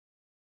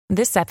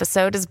This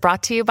episode is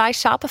brought to you by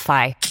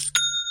Shopify.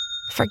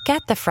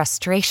 Forget the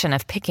frustration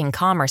of picking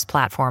commerce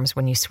platforms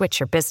when you switch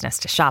your business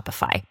to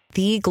Shopify,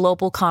 the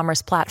global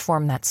commerce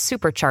platform that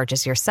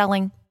supercharges your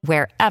selling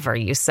wherever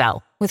you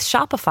sell. With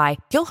Shopify,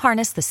 you'll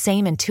harness the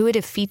same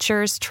intuitive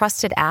features,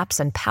 trusted apps,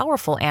 and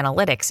powerful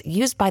analytics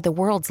used by the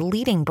world's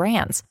leading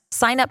brands.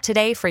 Sign up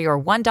today for your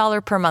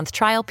 $1 per month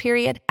trial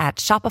period at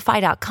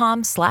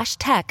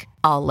shopify.com/tech,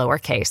 all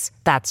lowercase.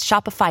 That's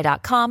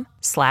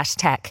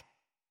shopify.com/tech.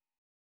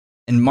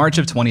 In March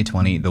of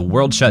 2020, the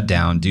world shut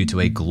down due to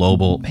a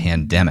global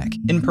pandemic.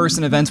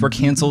 In-person events were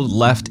canceled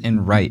left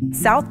and right.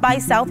 South by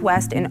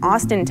Southwest in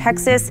Austin,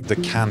 Texas. The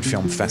Cannes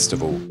Film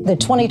Festival. The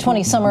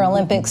 2020 Summer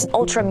Olympics.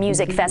 Ultra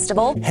Music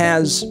Festival.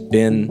 Has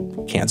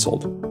been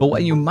canceled. But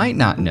what you might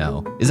not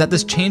know is that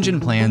this change in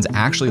plans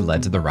actually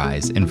led to the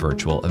rise in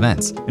virtual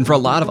events. And for a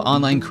lot of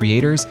online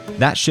creators,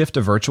 that shift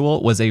to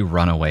virtual was a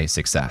runaway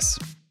success.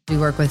 We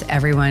work with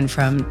everyone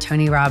from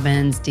Tony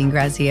Robbins, Dean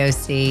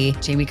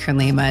Graziosi, Jamie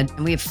Kern-Lima,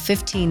 and we have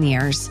 15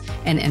 years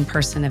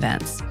in-person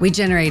events. We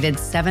generated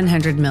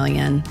 $700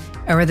 million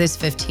over those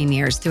 15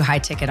 years through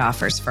high-ticket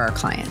offers for our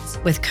clients.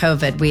 With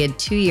COVID, we had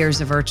 2 years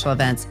of virtual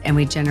events, and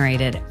we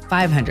generated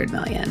 $500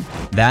 million.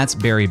 That's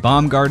Bari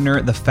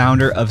Baumgardner, the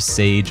founder of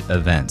Sage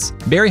Events.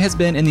 Bari has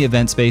been in the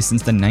event space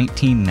since the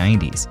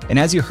 1990s, and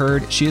as you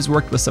heard, she has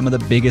worked with some of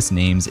the biggest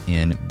names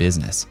in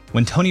business.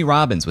 When Tony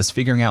Robbins was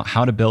figuring out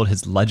how to build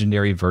his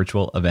legendary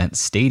virtual event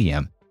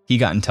stadium, he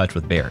got in touch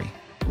with Bari.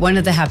 One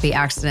of the happy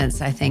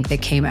accidents, I think,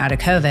 that came out of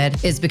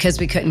COVID is because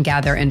we couldn't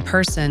gather in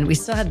person, we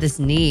still had this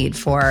need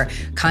for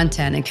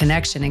content and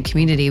connection and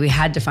community. We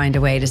had to find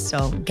a way to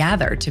still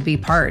gather, to be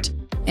part.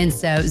 And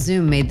so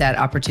Zoom made that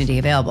opportunity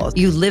available.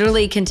 You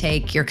literally can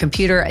take your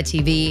computer, a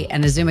TV,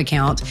 and a Zoom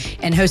account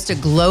and host a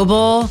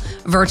global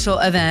virtual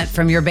event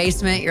from your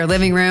basement, your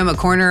living room, a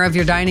corner of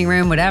your dining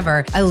room,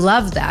 whatever. I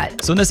love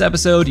that. So in this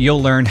episode,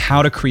 you'll learn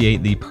how to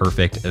create the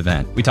perfect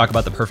event. We talk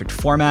about the perfect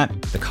format,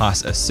 the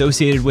costs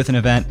associated with an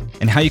event,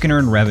 and how you can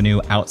earn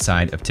revenue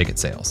outside of ticket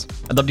sales.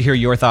 I'd love to hear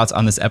your thoughts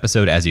on this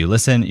episode as you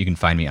listen. You can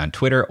find me on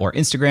Twitter or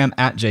Instagram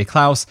at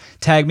jklaus.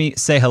 Tag me,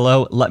 say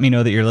hello, let me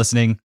know that you're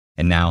listening.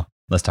 And now,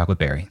 let's talk with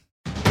Bari.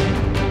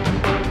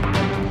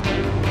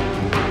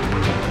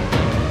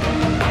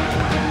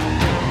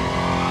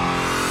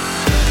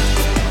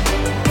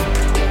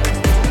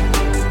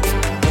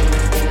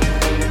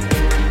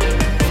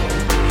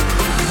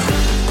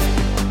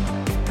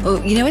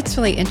 Well, you know what's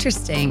really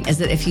interesting is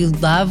that if you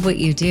love what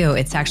you do,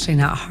 it's actually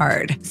not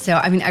hard. So,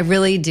 I mean, I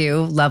really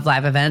do love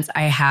live events.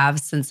 I have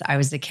since I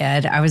was a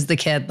kid. I was the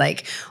kid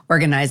like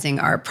organizing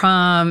our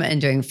prom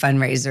and doing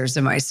fundraisers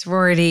in my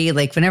sorority.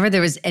 Like whenever there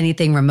was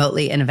anything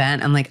remotely an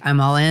event, I'm like, I'm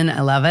all in.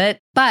 I love it.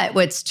 But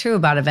what's true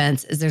about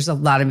events is there's a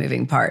lot of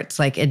moving parts.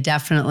 Like it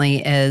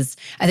definitely is.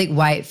 I think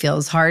why it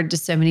feels hard to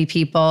so many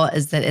people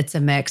is that it's a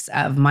mix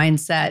of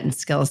mindset and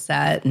skill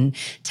set and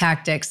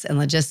tactics and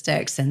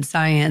logistics and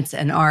science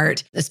and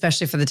art,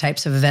 especially for the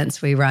types of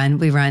events we run.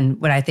 We run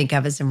what I think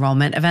of as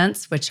enrollment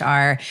events, which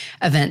are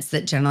events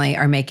that generally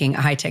are making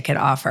a high ticket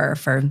offer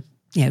for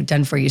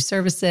done for you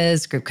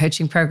services, group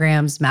coaching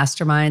programs,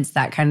 masterminds,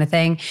 that kind of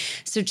thing.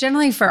 So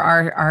generally for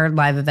our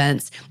live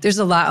events, there's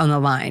a lot on the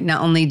line.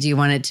 Not only do you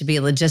want it to be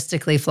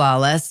logistically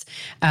flawless,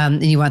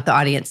 and you want the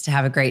audience to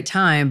have a great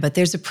time, but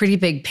there's a pretty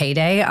big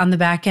payday on the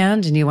back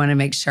end, and you want to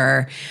make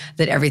sure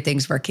that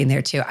everything's working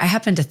there too. I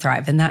happen to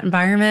thrive in that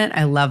environment.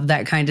 I love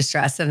that kind of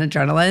stress and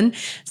adrenaline.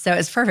 So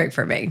it's perfect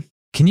for me.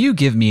 Can you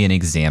give me an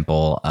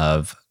example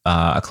of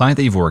a client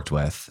that you've worked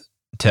with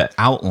to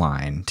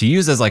outline, to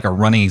use as like a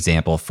running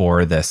example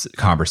for this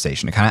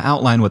conversation, to kind of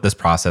outline what this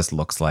process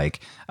looks like,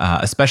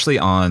 especially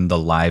on the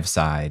live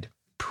side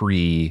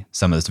pre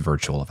some of this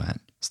virtual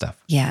event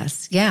stuff?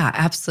 Yes. Yeah,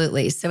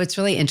 absolutely. So it's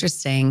really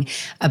interesting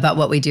about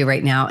what we do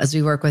right now as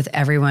we work with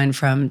everyone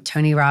from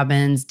Tony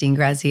Robbins, Dean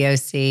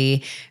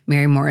Graziosi,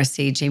 Mary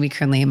Morrissey, Jamie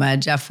Kern-Lima,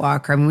 Jeff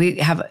Walker. I mean, we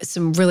have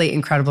some really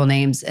incredible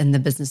names in the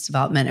business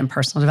development and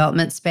personal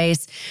development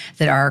space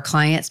that are our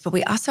clients, but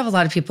we also have a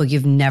lot of people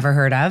you've never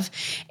heard of,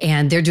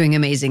 and they're doing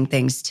amazing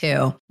things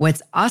too.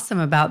 What's awesome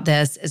about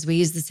this is we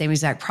use the same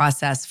exact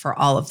process for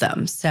all of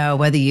them. So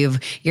whether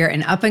you're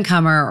an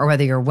up-and-comer or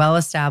whether you're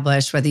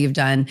well-established, whether you've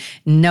done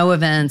no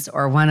events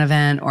or one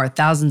event or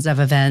thousands of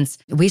events,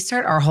 we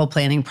start our whole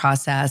planning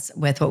process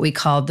with what we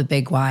call the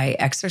big why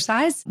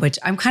exercise, which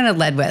I'm kind of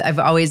led with. I've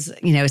always,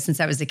 since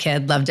I was a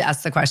kid, loved to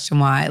ask the question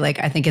why. Like,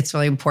 I think it's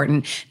really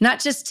important, not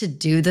just to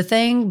do the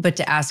thing, but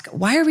to ask,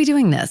 why are we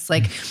doing this?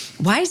 Like,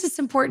 why is this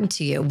important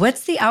to you?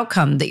 What's the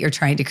outcome that you're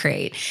trying to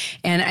create?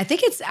 And I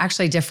think it's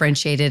actually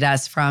differentiated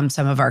us from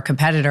some of our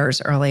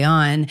competitors early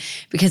on,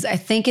 because I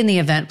think in the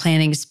event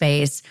planning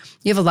space,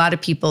 you have a lot of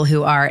people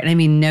who are, and I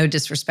mean no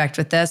disrespect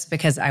with this,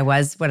 because I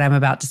was what I'm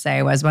about to say,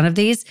 I was one of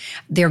these,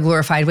 they're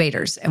glorified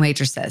waiters and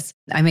waitresses.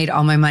 I made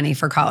all my money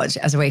for college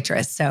as a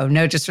waitress. So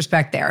no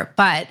disrespect there,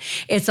 but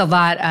it's a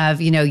lot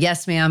of,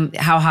 yes, ma'am,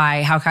 how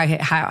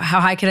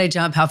high can I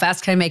jump? How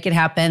fast can I make it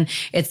happen?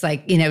 It's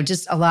like,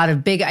 just a lot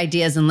of big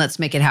ideas and let's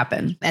make it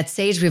happen. At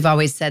Sage, we've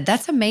always said,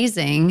 that's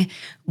amazing.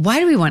 Why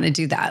do we want to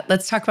do that?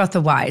 Let's talk about the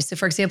why. So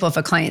for example, if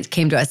a client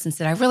came to us and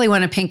said, I really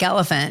want a pink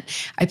elephant,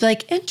 I'd be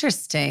like,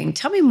 interesting.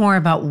 Tell me more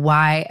about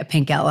why a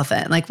pink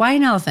elephant. Like, why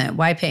an elephant?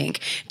 Why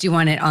pink? Do you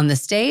want it on the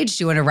stage?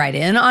 Do you want to write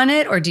in on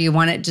it? Or do you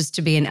want it just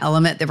to be an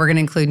element that we're going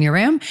to include in your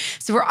room?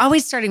 So we're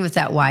always starting with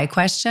that why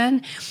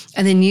question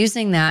and then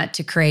using that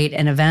to create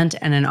an event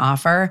and an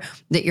offer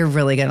that you're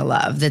really going to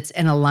love, that's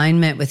in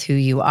alignment with who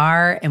you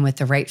are and with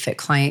the right fit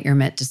client you're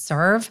meant to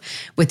serve,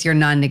 with your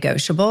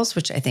non-negotiables,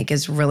 which I think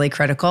is really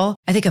critical.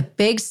 I think a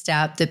big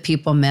step that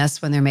people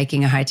miss when they're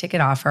making a high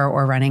ticket offer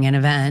or running an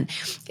event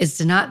is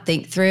to not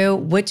think through,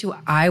 what do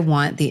I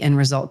want the end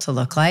result to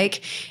look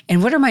like?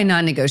 And what are my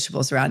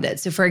non-negotiables around it?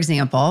 So for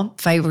example,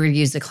 if I were to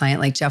use a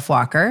client like Jeff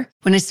Walker,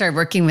 when I started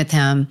working with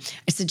him,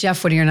 I said,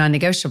 Jeff, what are your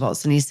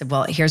non-negotiables? And he said,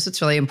 well, here's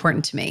what's really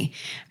important to me.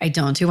 I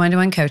don't do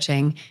one-to-one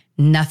coaching.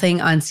 Nothing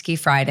on Ski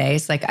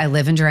Fridays. Like, I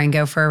live in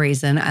Durango for a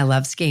reason. I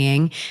love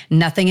skiing.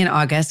 Nothing in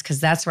August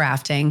because that's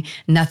rafting.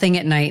 Nothing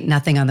at night,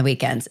 nothing on the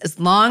weekends. As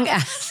long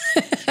as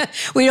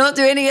we don't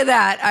do any of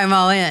that, I'm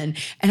all in.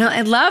 And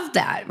I love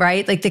that,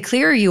 right? Like, the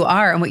clearer you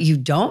are on what you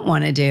don't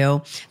want to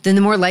do, then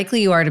the more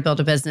likely you are to build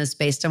a business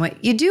based on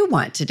what you do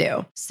want to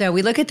do. So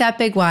we look at that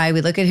big why,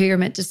 we look at who you're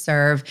meant to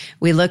serve,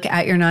 we look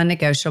at your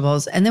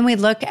non-negotiables, and then we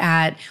look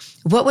at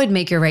what would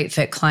make your right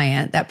fit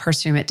client, that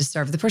person you're meant to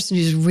serve, the person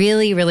who's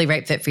really, really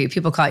right fit for you.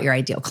 People call it your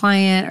ideal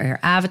client or your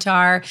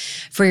avatar.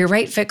 For your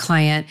right fit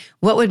client,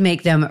 what would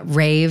make them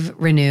rave,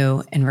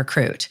 renew, and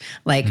recruit?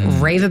 Like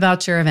rave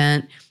about your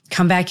event,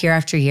 come back year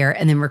after year,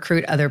 and then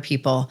recruit other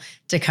people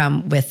to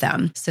come with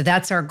them. So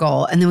that's our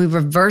goal. And then we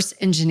reverse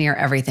engineer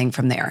everything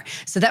from there.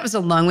 So that was a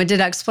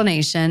long-winded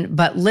explanation,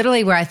 but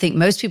literally where I think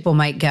most people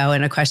might go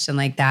in a question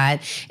like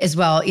that is,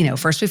 well,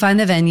 first we find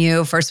the venue,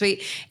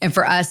 and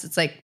for us, it's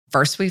like,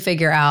 first we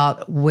figure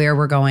out where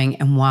we're going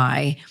and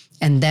why,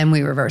 and then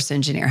we reverse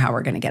engineer how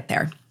we're going to get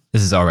there.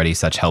 This is already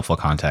such helpful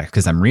context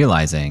because I'm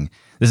realizing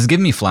this is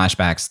giving me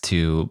flashbacks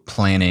to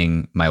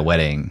planning my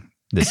wedding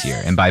this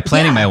year. And by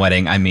planning my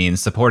wedding, I mean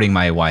supporting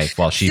my wife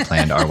while she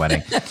planned our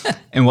wedding.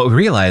 And what we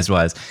realized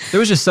was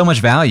there was just so much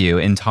value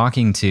in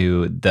talking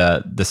to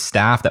the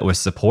staff that was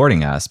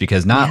supporting us,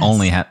 because not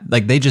only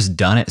they just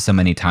done it so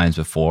many times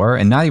before,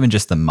 and not even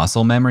just the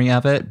muscle memory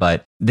of it,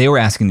 but they were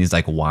asking these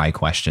like why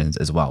questions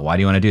as well. Why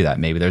do you want to do that?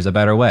 Maybe there's a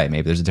better way.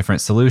 Maybe there's a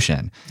different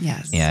solution.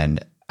 Yes.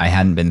 And I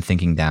hadn't been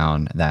thinking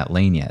down that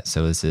lane yet.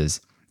 So this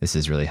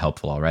is really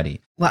helpful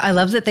already. Well, I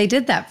love that they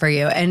did that for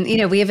you. And,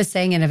 we have a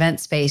saying in event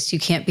space, you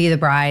can't be the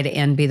bride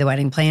and be the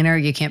wedding planner.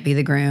 You can't be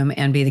the groom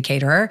and be the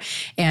caterer.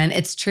 And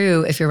it's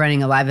true if you're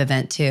running a live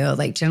event too.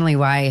 Like, generally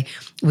why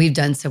we've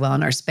done so well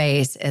in our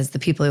space is the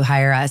people who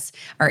hire us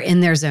are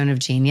in their zone of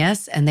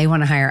genius, and they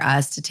want to hire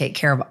us to take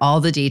care of all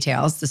the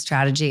details, the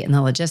strategy and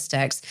the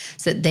logistics,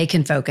 so that they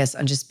can focus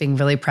on just being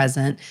really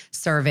present,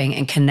 serving,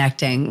 and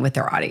connecting with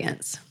their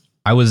audience.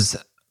 I was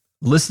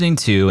listening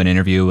to an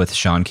interview with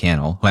Sean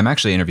Cannell, who I'm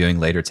actually interviewing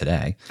later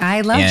today.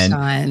 I love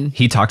Sean.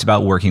 He talked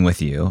about working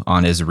with you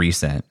on his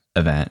recent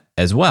event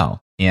as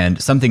well. And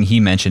something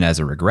he mentioned as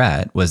a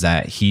regret was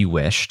that he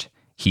wished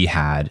he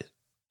had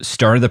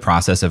started the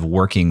process of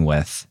working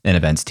with an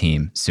events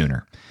team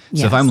sooner.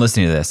 Yes. So if I'm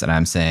listening to this and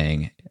I'm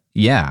saying,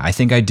 yeah, I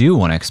think I do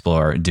want to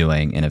explore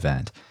doing an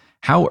event,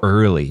 how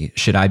early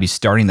should I be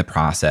starting the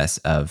process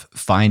of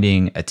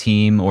finding a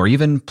team, or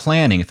even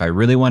planning if I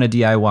really want to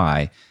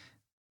DIY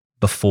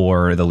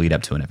before the lead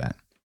up to an event?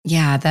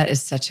 Yeah, that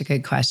is such a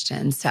good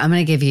question. So I'm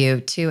going to give you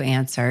two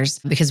answers,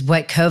 because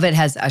what COVID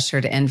has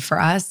ushered in for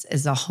us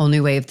is a whole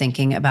new way of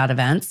thinking about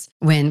events.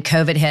 When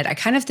COVID hit, I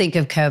kind of think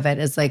of COVID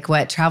as like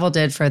what travel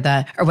did what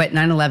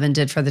 9/11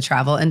 did for the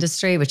travel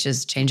industry, which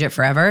is change it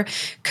forever.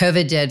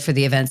 COVID did for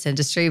the events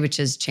industry, which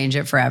is change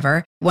it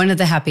forever. One of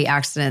the happy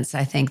accidents,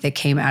 I think, that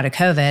came out of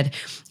COVID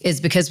is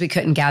because we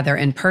couldn't gather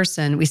in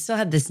person, we still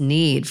had this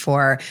need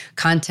for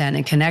content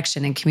and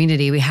connection and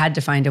community. We had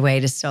to find a way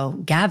to still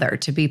gather,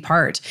 to be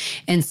part.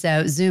 And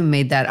so Zoom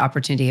made that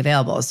opportunity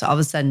available. So all of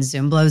a sudden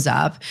Zoom blows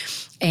up.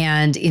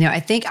 And,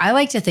 I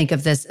like to think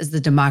of this as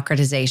the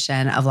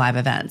democratization of live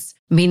events,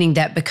 meaning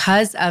that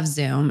because of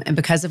Zoom and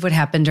because of what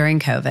happened during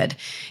COVID,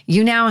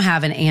 you now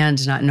have an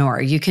and, not nor.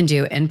 You can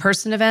do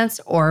in-person events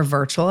or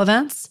virtual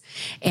events.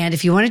 And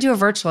if you want to do a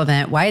virtual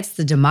event, why it's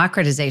the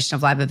democratization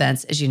of live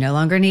events is you no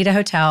longer need a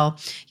hotel.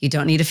 You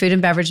don't need a food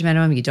and beverage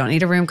minimum. You don't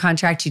need a room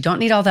contract. You don't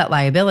need all that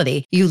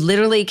liability. You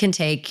literally can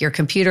take your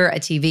computer, a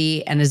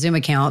TV, and a Zoom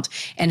account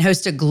and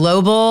host a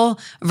global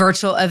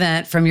virtual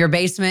event from your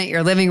basement,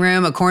 your living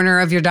room, a corner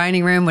of of your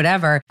dining room,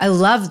 whatever. I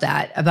love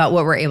that about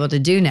what we're able to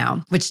do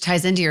now, which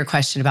ties into your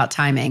question about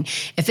timing.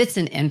 If it's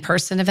an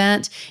in-person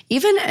event,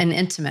 even an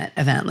intimate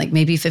event, like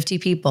maybe 50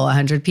 people,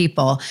 100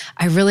 people,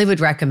 I really would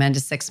recommend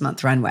a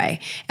 6-month runway.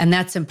 And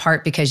that's in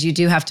part because you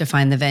do have to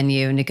find the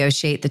venue,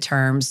 negotiate the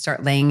terms,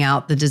 start laying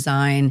out the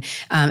design,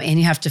 and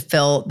you have to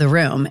fill the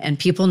room. And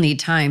people need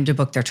time to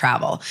book their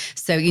travel.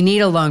 So you need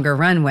a longer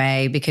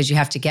runway because you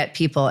have to get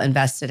people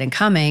invested in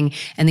coming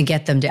and then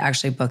get them to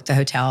actually book the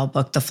hotel,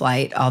 book the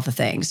flight, all the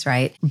things,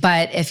 right?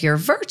 But if you're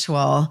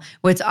virtual,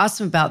 what's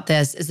awesome about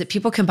this is that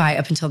people can buy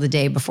up until the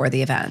day before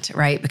the event,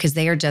 right? Because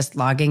they are just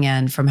logging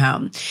in from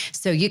home.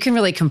 So you can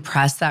really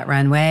compress that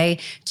runway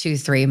to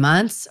 3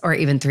 months or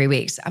even 3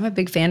 weeks. I'm a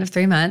big fan of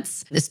 3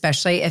 months,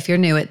 especially if you're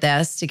new at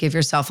this, to give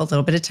yourself a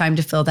little bit of time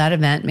to fill that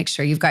event, make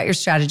sure you've got your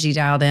strategy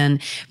dialed in.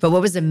 But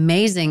what was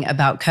amazing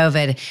about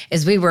COVID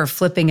is we were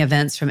flipping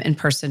events from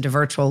in-person to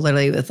virtual,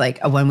 literally with like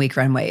a 1-week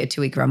runway, a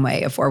 2-week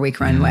runway, a 4-week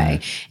runway.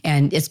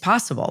 And it's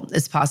possible.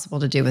 It's possible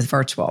to do with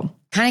virtual.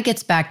 Kind of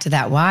gets back to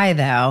that why,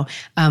 though,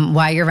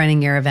 why you're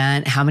running your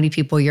event, how many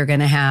people you're going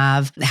to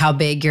have, how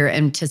big you're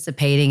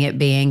anticipating it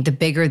being. The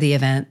bigger the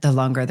event, the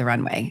longer the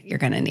runway you're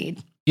going to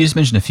need. You just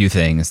mentioned a few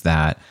things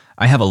that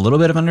I have a little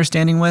bit of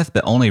understanding with,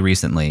 but only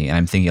recently, and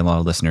I'm thinking a lot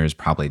of listeners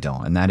probably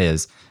don't, and that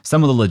is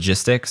some of the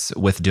logistics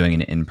with doing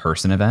an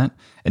in-person event,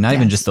 and not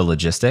even just the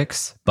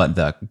logistics, but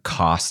the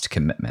cost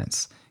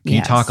commitments. Can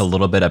you talk a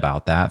little bit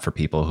about that for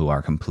people who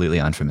are completely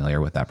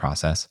unfamiliar with that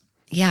process?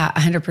 Yeah,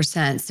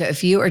 100%. So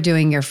if you are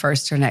doing your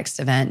first or next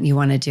event, you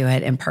want to do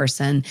it in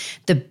person,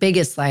 the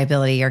biggest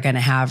liability you're going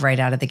to have right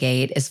out of the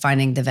gate is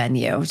finding the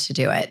venue to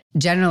do it.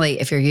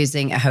 Generally, if you're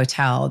using a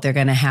hotel, they're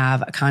going to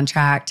have a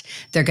contract,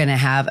 they're going to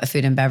have a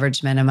food and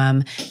beverage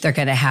minimum, they're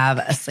going to have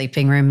a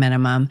sleeping room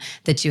minimum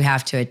that you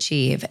have to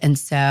achieve. And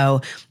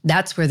so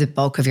that's where the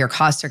bulk of your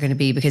costs are going to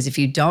be, because if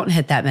you don't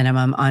hit that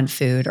minimum on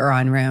food or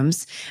on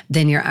rooms,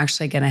 then you're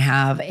actually going to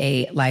have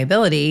a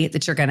liability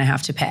that you're going to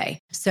have to pay.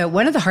 So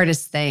one of the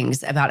hardest things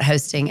about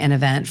hosting an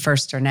event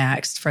first or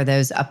next for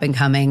those up and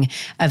coming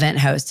event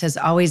hosts has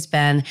always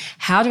been,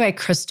 how do I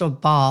crystal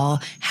ball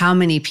how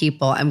many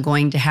people I'm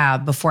going to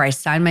have before I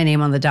sign my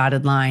name on the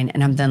dotted line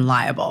and I'm then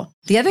liable?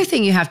 The other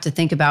thing you have to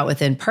think about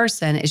with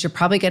in-person is you're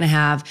probably going to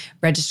have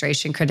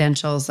registration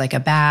credentials like a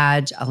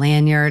badge, a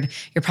lanyard.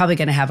 You're probably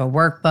going to have a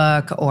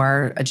workbook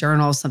or a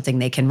journal, something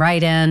they can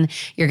write in.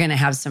 You're going to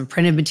have some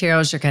printed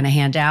materials you're going to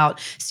hand out.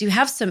 So you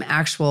have some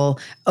actual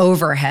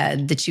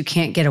overhead that you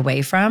can't get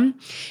away from.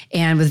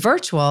 And with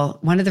virtual,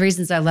 one of the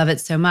reasons I love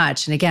it so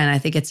much, and again, I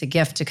think it's a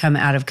gift to come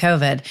out of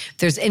COVID. If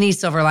there's any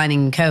silver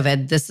lining in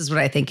COVID, this is what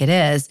I think it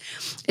is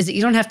that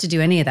you don't have to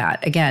do any of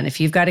that. Again, if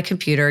you've got a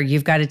computer,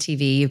 you've got a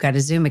TV, you've got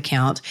a Zoom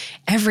account,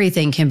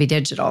 everything can be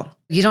digital.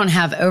 You don't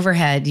have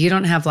overhead, you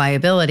don't have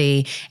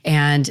liability,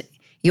 and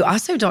you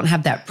also don't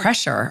have that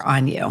pressure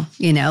on you.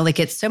 You know, like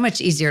it's so much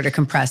easier to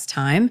compress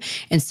time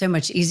and so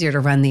much easier to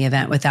run the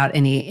event without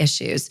any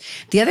issues.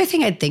 The other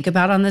thing I'd think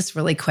about on this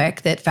really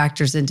quick that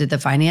factors into the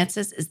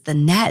finances is the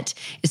net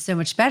is so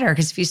much better,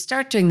 because if you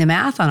start doing the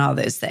math on all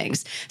those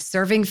things,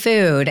 serving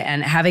food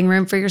and having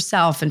room for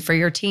yourself and for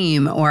your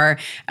team, or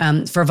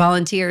for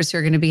volunteers who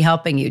are going to be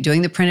helping you,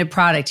 doing the printed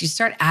product, you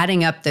start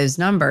adding up those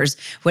numbers,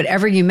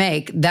 whatever you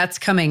make, that's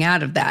coming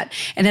out of that.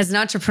 And as an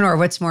entrepreneur,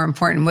 what's more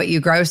important, what you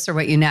gross or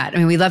what you net? I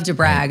mean, we love to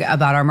brag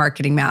about our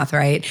marketing math,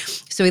 right?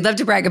 So we love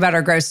to brag about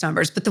our gross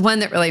numbers, but the one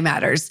that really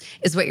matters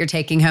is what you're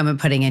taking home and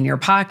putting in your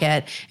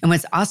pocket. And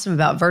what's awesome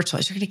about virtual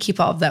is you're going to keep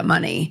all of that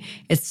money.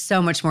 It's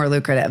so much more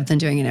lucrative than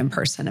doing an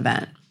in-person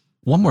event.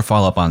 One more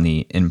follow-up on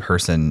the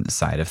in-person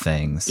side of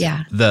things.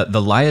 Yeah.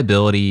 The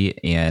liability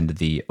and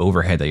the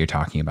overhead that you're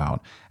talking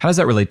about, how does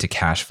that relate to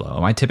cash flow?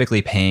 Am I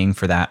typically paying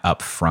for that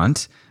up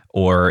front,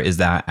 or is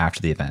that after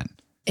the event?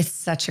 It's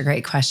such a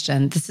great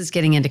question. This is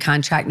getting into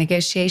contract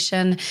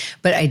negotiation,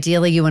 but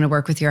ideally you want to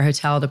work with your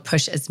hotel to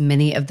push as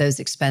many of those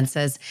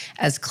expenses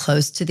as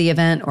close to the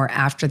event or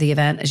after the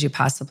event as you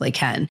possibly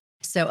can.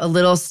 So a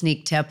little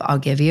sneak tip I'll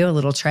give you, a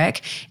little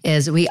trick,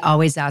 is we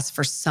always ask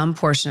for some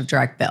portion of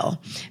direct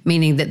bill,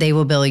 meaning that they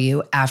will bill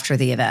you after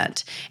the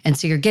event. And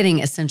so you're getting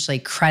essentially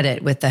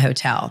credit with the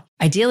hotel.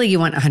 Ideally, you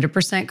want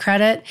 100%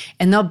 credit,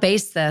 and they'll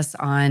base this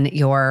on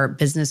your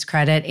business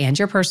credit and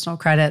your personal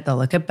credit. They'll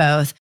look at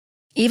both.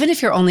 Even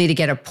if you're only to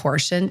get a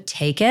portion,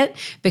 take it,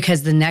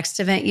 because the next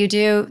event you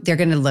do, they're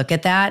going to look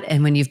at that.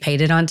 And when you've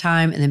paid it on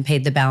time and then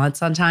paid the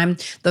balance on time,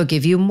 they'll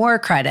give you more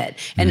credit.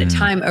 And at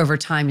time over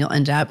time, you'll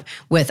end up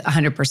with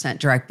 100%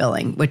 direct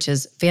billing, which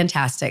is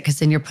fantastic, because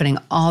then you're putting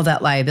all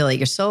that liability.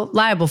 You're still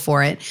liable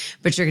for it,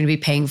 but you're going to be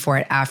paying for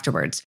it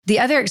afterwards. The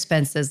other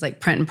expenses like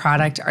print and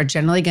product are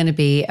generally going to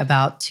be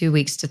about 2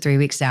 weeks to 3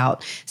 weeks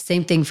out.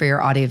 Same thing for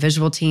your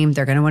audiovisual team.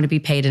 They're going to want to be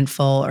paid in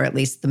full, or at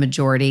least the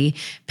majority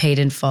paid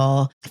in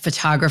full.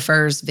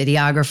 photographers,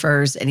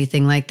 videographers,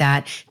 anything like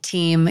that.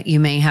 Team,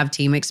 you may have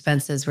team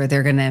expenses where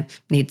they're going to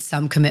need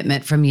some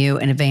commitment from you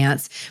in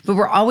advance. But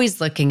we're always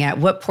looking at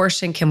what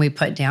portion can we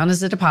put down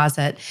as a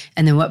deposit,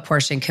 and then what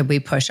portion could we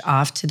push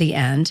off to the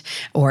end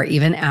or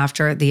even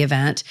after the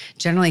event.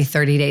 Generally,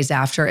 30 days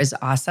after is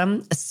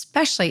awesome,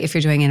 especially if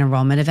you're doing an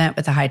enrollment event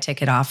with a high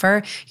ticket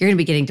offer. You're going to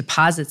be getting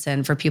deposits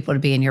in for people to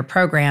be in your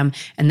program,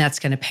 and that's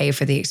going to pay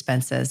for the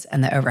expenses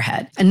and the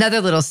overhead.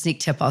 Another little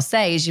sneak tip I'll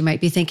say is you might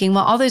be thinking,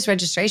 well, all those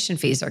registration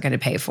fees are going to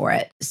pay for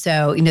it.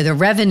 So, the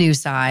revenue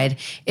side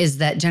is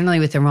that generally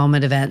with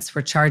enrollment events,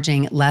 we're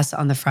charging less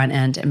on the front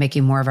end and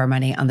making more of our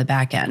money on the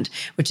back end,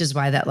 which is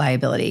why that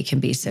liability can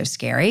be so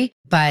scary.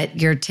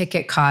 But your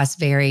ticket costs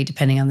vary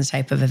depending on the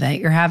type of event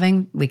you're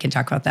having. We can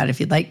talk about that if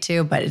you'd like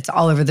to, but it's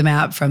all over the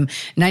map from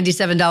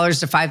 $97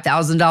 to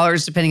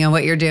 $5,000, depending on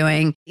what you're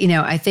doing.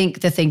 I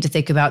think the thing to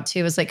think about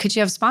too is could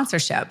you have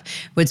sponsorship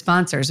with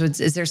sponsors?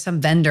 Is there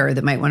some vendor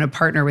that might want to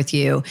partner with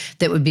you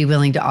that would be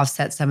willing to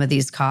offset some of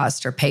these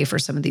costs or pay for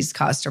some of these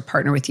costs or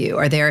partner with you?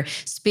 Are there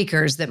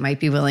speakers that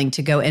might be willing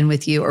to go in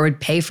with you or would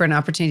pay for an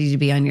opportunity to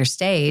be on your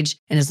stage?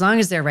 And as long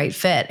as they're right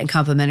fit and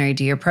complementary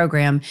to your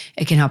program,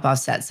 it can help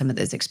offset some of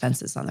those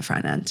expenses on the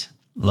front end.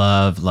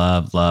 Love,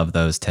 love, love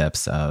those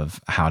tips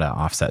of how to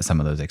offset some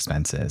of those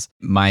expenses.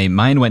 My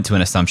mind went to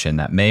an assumption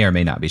that may or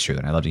may not be true,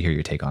 and I'd love to hear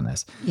your take on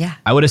this. Yeah.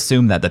 I would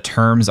assume that the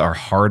terms are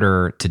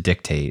harder to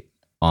dictate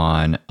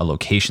on a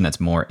location that's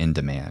more in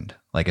demand.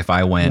 Like if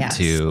I went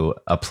to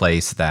a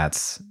place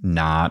that's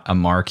not a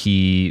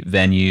marquee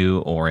venue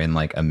or in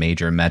a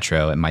major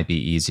metro, it might be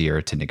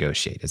easier to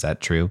negotiate. Is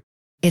that true?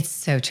 It's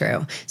so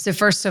true. So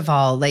first of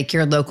all,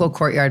 your local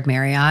Courtyard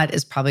Marriott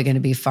is probably going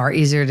to be far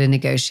easier to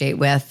negotiate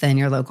with than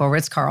your local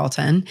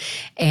Ritz-Carlton.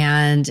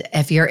 And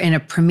if you're in a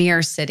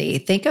premier city,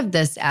 think of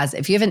this as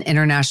if you have an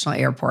international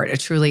airport, a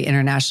truly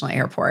international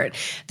airport,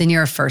 then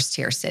you're a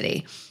first-tier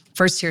city.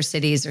 First-tier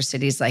cities are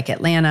cities like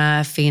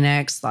Atlanta,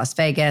 Phoenix, Las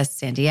Vegas,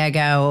 San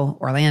Diego,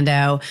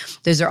 Orlando.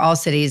 Those are all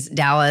cities,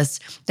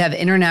 Dallas, that have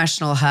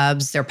international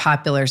hubs. They're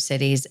popular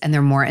cities and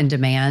they're more in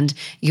demand.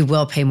 You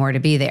will pay more to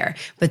be there.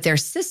 But they're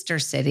sister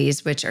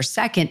cities, which are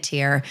second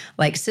tier,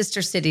 like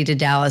sister city to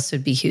Dallas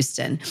would be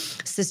Houston.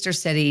 Sister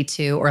city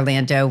to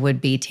Orlando would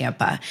be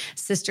Tampa.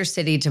 Sister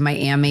city to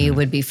Miami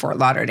would be Fort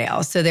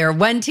Lauderdale. So they're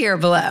one tier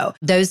below.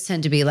 Those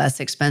tend to be less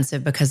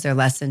expensive because they're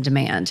less in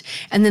demand.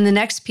 And then the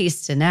next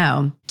piece to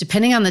know,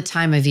 depending on the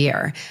time of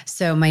year.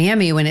 So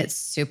Miami, when it's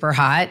super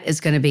hot, is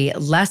going to be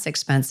less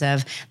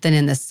expensive than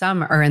in the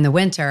summer or in the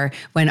winter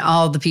when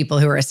all the people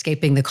who are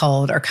escaping the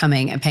cold are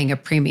coming and paying a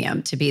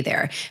premium to be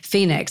there.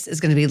 Phoenix is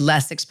going to be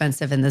less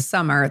expensive in the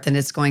summer than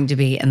it's going to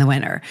be in the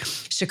winter.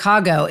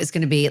 Chicago is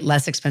going to be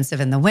less expensive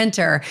in the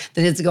winter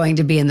than it's going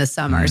to be in the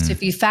summer. So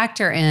if you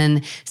factor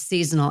in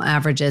seasonal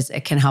averages,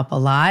 it can help a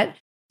lot.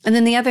 And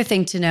then the other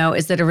thing to know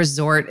is that a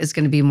resort is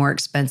going to be more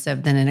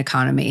expensive than an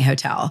economy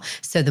hotel.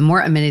 So the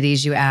more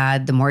amenities you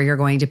add, the more you're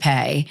going to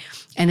pay.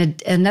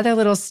 And another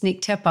little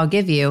sneak tip I'll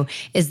give you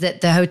is that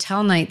the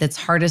hotel night that's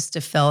hardest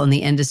to fill in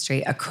the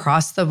industry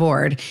across the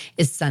board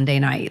is Sunday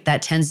night.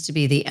 That tends to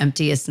be the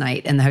emptiest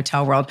night in the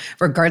hotel world,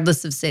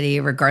 regardless of city,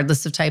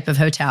 regardless of type of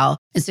hotel.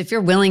 And so if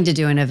you're willing to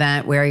do an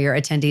event where your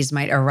attendees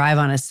might arrive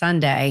on a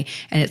Sunday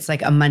and it's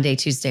like a Monday,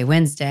 Tuesday,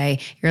 Wednesday,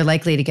 you're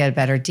likely to get a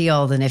better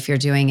deal than if you're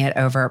doing it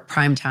over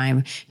prime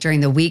time during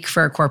the week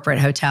for a corporate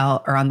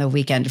hotel or on the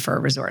weekend for a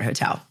resort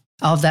hotel.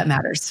 All of that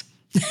matters.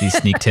 These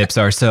sneak tips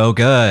are so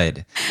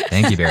good.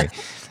 Thank you, Bari.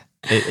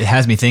 It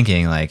has me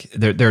thinking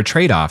there are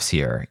trade-offs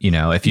here.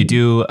 If you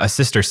do a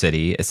sister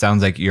city, it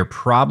sounds like you're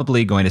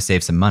probably going to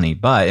save some money,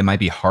 but it might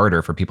be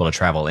harder for people to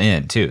travel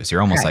in too. So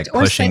you're almost Correct.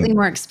 pushing. Or slightly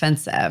more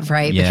expensive,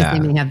 right? Yeah. Because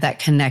they may have that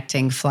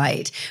connecting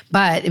flight,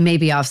 but it may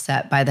be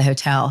offset by the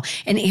hotel.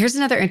 And here's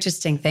another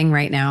interesting thing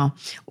right now.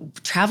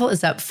 Travel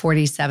is up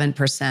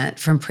 47%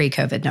 from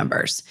pre-COVID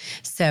numbers.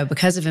 So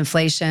because of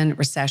inflation,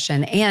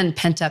 recession, and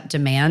pent-up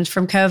demand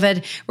from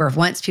COVID, where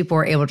once people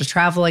were able to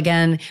travel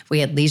again, we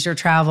had leisure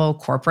travel,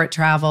 corporate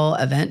travel,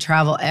 event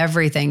travel,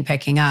 everything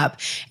picking up.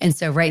 And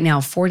so right now,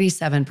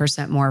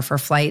 47% more for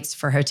flights,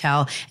 for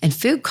hotel, and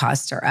food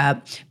costs are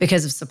up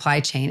because of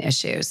supply chain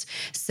issues.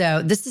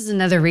 So this is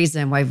another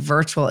reason why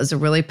virtual is a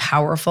really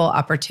powerful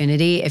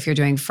opportunity if you're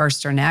doing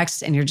first or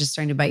next and you're just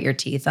starting to bite your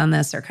teeth on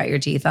this or cut your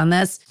teeth on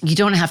this. You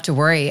don't have to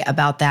worry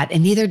about that,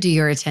 and neither do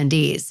your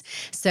attendees.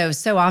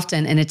 So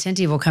often an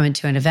attendee will come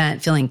into an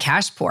event feeling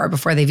cash poor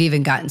before they've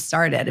even gotten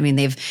started. I mean,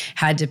 they've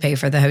had to pay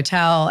for the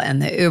hotel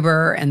and the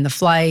Uber and the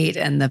flight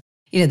and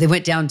they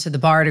went down to the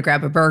bar to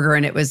grab a burger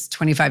and it was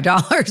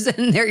 $25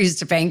 and they're used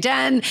to paying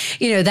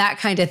 $10. That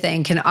kind of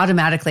thing can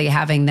automatically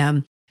having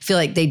them feel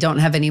like they don't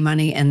have any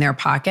money in their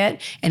pocket.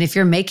 And if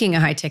you're making a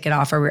high ticket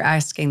offer, we're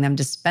asking them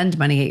to spend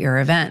money at your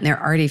event and they're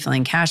already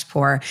feeling cash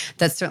poor.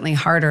 That's certainly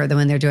harder than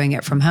when they're doing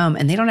it from home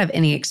and they don't have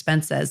any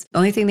expenses. The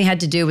only thing they had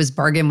to do was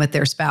bargain with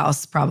their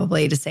spouse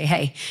probably to say,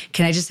 hey,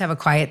 can I just have a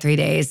quiet 3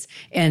 days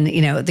in,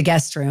 the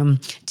guest room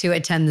to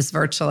attend this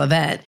virtual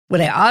event? What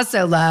I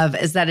also love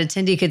is that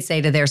attendee could say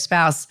to their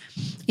spouse,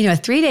 a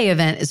 3-day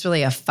event is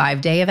really a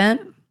 5-day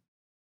event.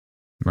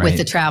 with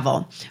the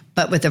travel.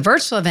 But with a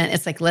virtual event,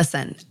 it's like,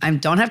 listen, I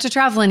don't have to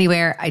travel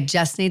anywhere. I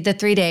just need the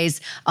 3 days.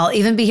 I'll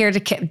even be here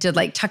to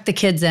like tuck the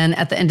kids in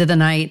at the end of the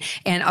night,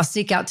 and I'll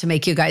sneak out to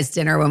make you guys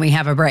dinner when we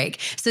have a break.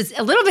 So it's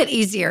a little bit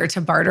easier to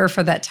barter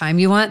for that time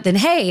you want than,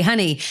 hey,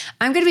 honey,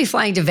 I'm going to be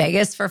flying to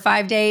Vegas for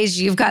 5 days.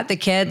 You've got the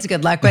kids.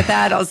 Good luck with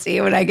that. I'll see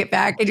you when I get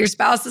back. And your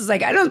spouse is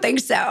like, I don't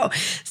think so.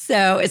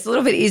 So it's a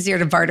little bit easier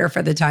to barter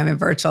for the time in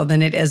virtual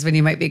than it is when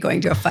you might be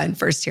going to a fun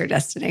first-tier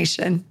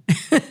destination.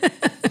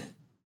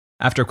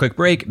 After a quick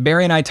break,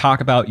 Bari and I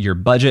talk about your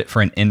budget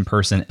for an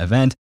in-person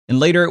event, and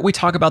later we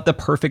talk about the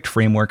perfect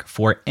framework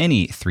for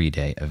any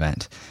 3-day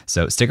event.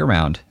 So stick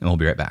around and we'll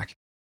be right back.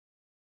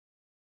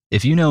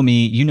 If you know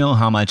me, you know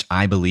how much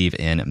I believe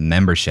in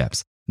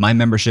memberships. My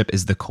membership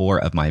is the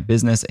core of my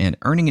business, and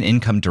earning an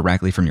income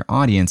directly from your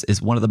audience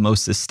is one of the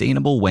most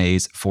sustainable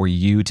ways for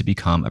you to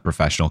become a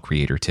professional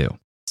creator too.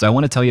 So I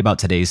want to tell you about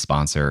today's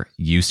sponsor,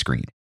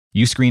 Uscreen.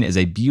 Uscreen is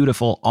a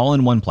beautiful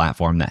all-in-one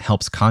platform that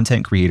helps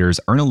content creators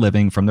earn a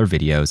living from their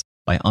videos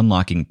by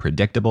unlocking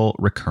predictable,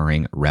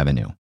 recurring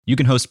revenue. You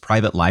can host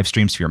private live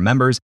streams for your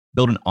members,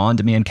 build an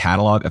on-demand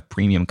catalog of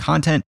premium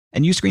content,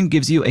 and Uscreen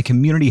gives you a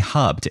community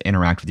hub to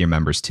interact with your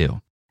members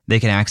too. They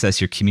can access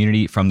your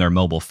community from their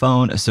mobile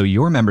phone, so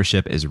your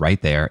membership is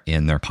right there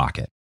in their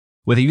pocket.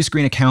 With a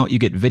Uscreen account, you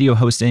get video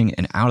hosting,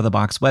 an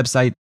out-of-the-box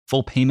website,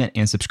 full payment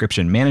and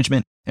subscription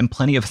management, and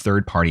plenty of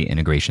third-party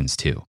integrations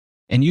too.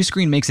 And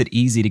Uscreen makes it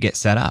easy to get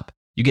set up.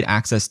 You get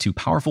access to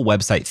powerful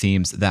website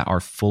themes that are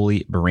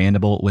fully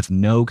brandable with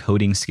no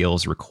coding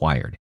skills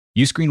required.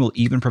 Uscreen will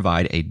even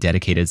provide a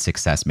dedicated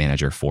success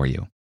manager for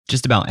you.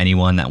 Just about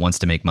anyone that wants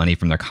to make money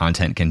from their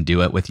content can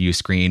do it with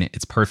Uscreen.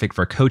 It's perfect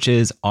for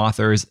coaches,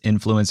 authors,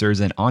 influencers,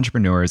 and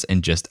entrepreneurs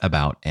in just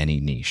about any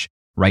niche.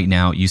 Right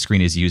now, Uscreen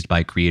is used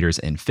by creators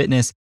in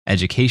fitness,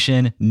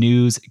 education,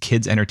 news,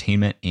 kids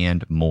entertainment,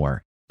 and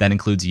more. That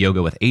includes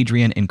Yoga with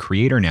Adriene and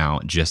Creator Now,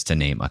 just to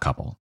name a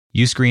couple.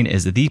 Uscreen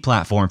is the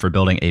platform for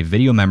building a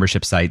video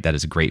membership site that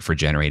is great for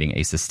generating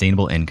a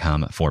sustainable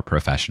income for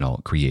professional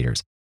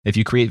creators. If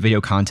you create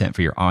video content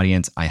for your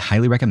audience, I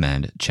highly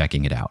recommend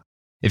checking it out.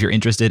 If you're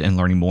interested in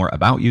learning more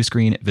about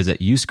Uscreen,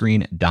 visit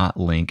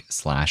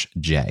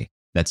uscreen.link/J.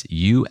 That's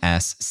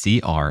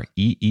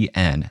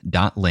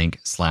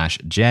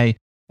uscreen.link/J,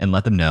 and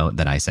let them know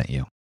that I sent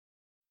you.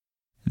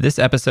 This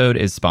episode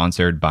is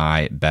sponsored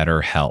by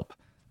BetterHelp.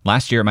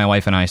 Last year, my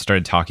wife and I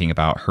started talking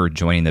about her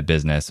joining the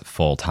business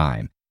full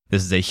time.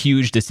 This is a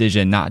huge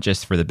decision, not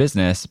just for the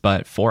business,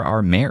 but for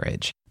our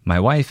marriage. My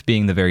wife,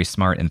 being the very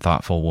smart and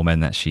thoughtful woman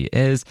that she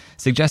is,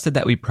 suggested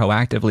that we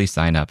proactively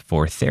sign up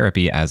for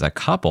therapy as a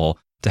couple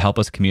to help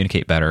us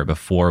communicate better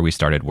before we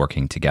started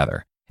working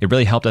together. It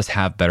really helped us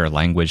have better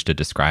language to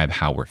describe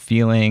how we're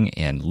feeling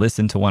and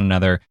listen to one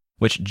another,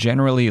 which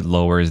generally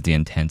lowers the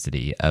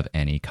intensity of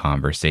any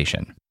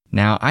conversation.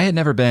 Now, I had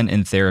never been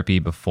in therapy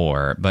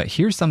before, but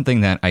here's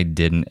something that I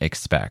didn't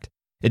expect.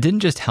 It didn't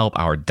just help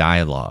our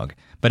dialogue,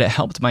 but it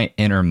helped my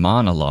inner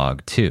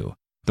monologue too.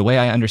 The way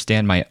I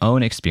understand my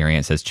own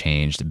experience has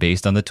changed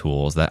based on the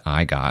tools that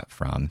I got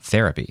from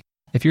therapy.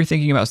 If you're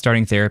thinking about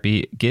starting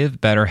therapy, give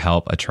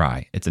BetterHelp a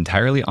try. It's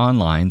entirely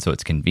online, so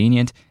it's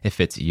convenient, it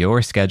fits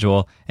your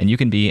schedule, and you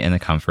can be in the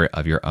comfort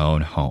of your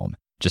own home.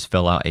 Just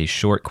fill out a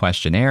short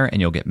questionnaire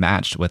and you'll get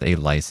matched with a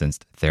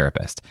licensed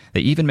therapist. They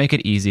even make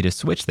it easy to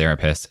switch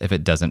therapists if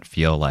it doesn't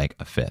feel like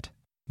a fit.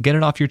 Get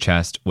it off your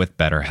chest with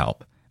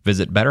BetterHelp.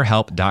 Visit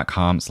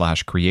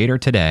betterhelp.com/creator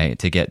today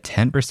to get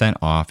 10%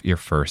 off your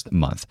first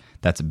month.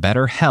 That's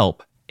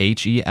BetterHelp,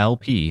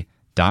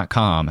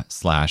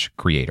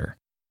 HELP.com/creator.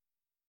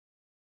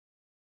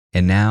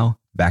 And now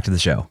back to the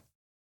show.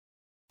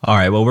 All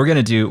right. Well, we're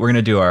gonna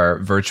do our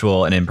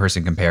virtual and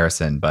in-person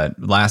comparison,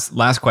 but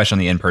last question on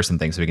the in-person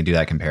thing, so we can do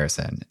that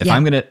comparison.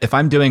 If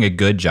I'm doing a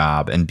good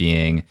job and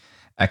being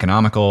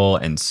economical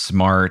and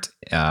smart,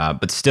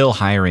 but still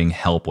hiring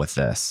help with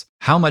this,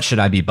 how much should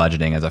I be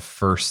budgeting as a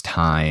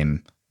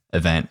first-time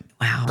event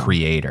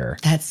creator?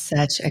 That's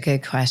such a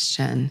good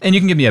question. And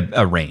you can give me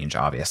a range,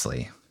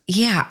 obviously.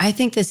 Yeah, I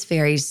think this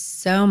varies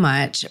so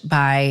much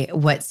by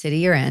what city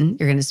you're in.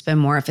 You're going to spend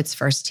more if it's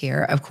first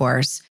tier, of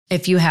course.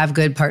 If you have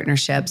good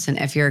partnerships and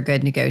if you're a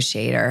good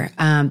negotiator,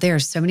 there are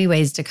so many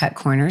ways to cut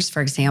corners.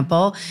 For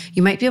example,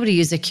 you might be able to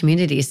use a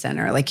community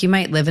center. Like you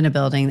might live in a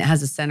building that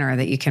has a center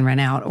that you can rent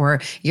out, or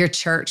your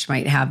church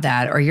might have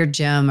that, or your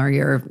gym, or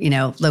your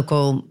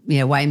local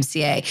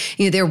YMCA.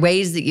 There are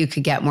ways that you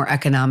could get more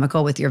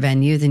economical with your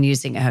venue than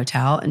using a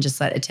hotel and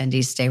just let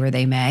attendees stay where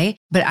they may.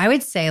 But I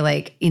would say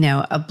a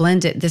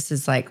blended, this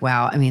is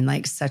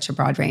such a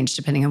broad range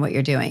depending on what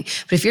you're doing.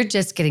 But if you're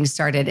just getting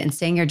started and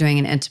saying you're doing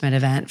an intimate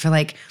event for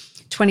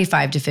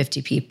 25 to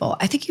 50 people,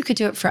 I think you could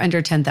do it for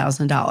under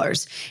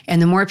 $10,000.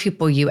 And the more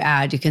people you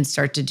add, you can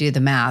start to do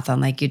the math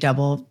on you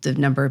double the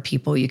number of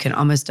people, you can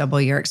almost double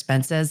your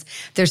expenses.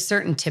 There's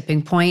certain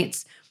tipping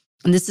points.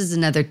 And this is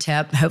another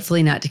tip,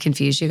 hopefully not to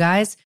confuse you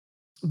guys.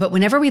 But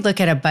whenever we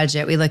look at a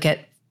budget, we look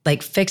at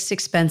like fixed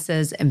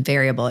expenses and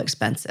variable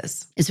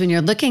expenses. Is when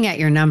you're looking at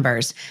your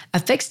numbers, a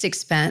fixed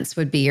expense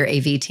would be your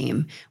AV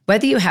team.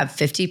 Whether you have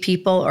 50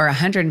 people or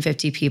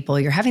 150 people,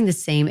 you're having the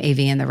same AV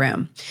in the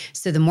room.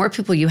 So the more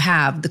people you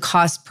have, the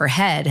cost per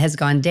head has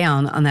gone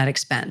down on that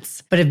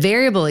expense. But a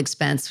variable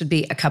expense would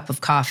be a cup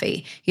of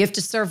coffee. You have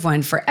to serve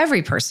one for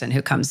every person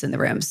who comes in the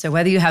room. So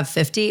whether you have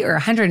 50 or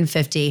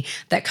 150,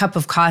 that cup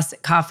of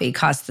coffee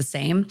costs the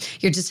same.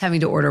 You're just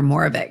having to order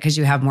more of it because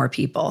you have more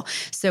people.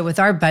 So with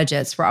our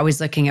budgets, we're always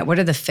looking at what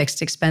are the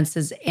fixed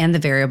expenses and the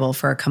variable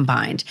for a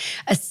combined.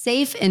 A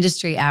safe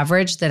industry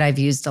average that I've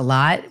used a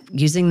lot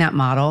using that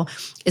model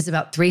is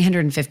about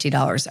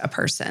 $350 a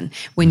person.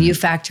 When you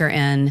factor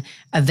in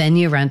a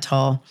venue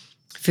rental,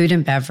 food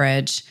and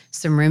beverage,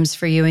 some rooms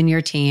for you and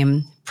your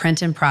team,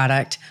 print and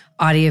product,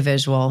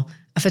 audiovisual,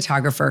 a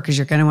photographer, because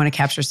you're going to want to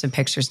capture some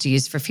pictures to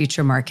use for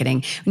future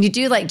marketing. When you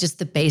do like just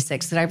the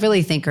basics that I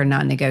really think are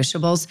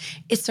non-negotiables,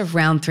 it's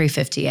around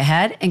 $350 a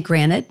head. And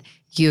granted,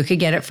 you could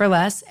get it for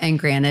less, and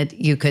granted,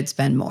 you could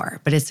spend more,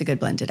 but it's a good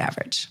blended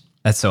average.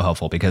 That's so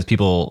helpful because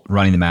people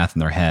running the math in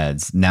their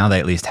heads, now they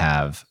at least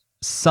have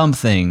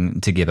something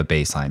to give a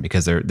baseline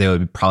because they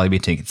would probably be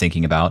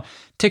thinking about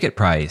ticket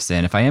price.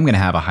 And if I am going to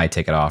have a high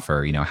ticket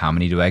offer, how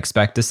many do I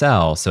expect to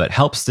sell? So it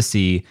helps to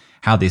see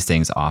how these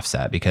things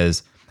offset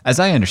because as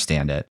I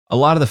understand it, a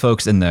lot of the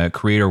folks in the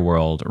creator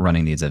world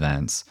running these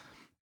events,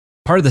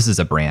 part of this is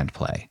a brand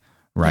play.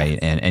 Right.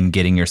 Yes. And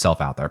getting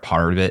yourself out there.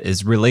 Part of it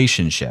is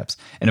relationships.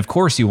 And of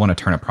course, you want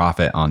to turn a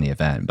profit on the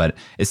event. But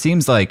it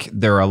seems like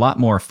there are a lot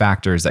more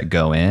factors that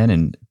go in,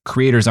 and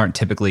creators aren't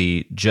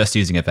typically just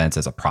using events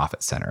as a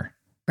profit center.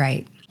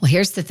 Right. Well,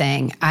 here's the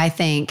thing. I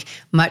think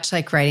much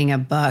like writing a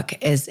book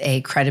is a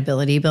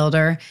credibility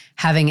builder,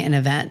 having an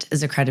event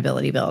is a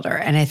credibility builder.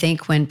 And I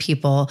think when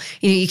people,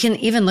 you can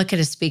even look at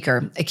a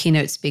speaker, a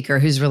keynote speaker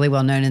who's really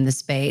well known in the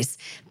space.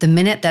 The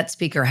minute that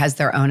speaker has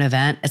their own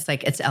event, it's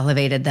like it's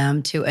elevated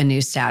them to a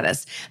new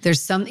status.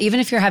 Even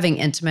if you're having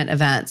intimate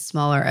events,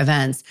 smaller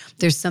events,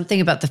 there's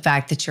something about the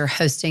fact that you're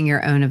hosting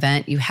your own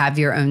event. You have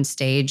your own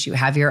stage, you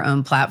have your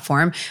own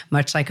platform,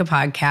 much like a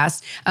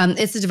podcast.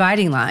 It's a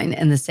dividing line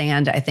in the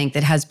sand, I think,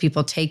 that has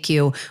people take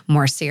you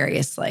more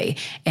seriously.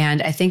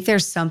 And I think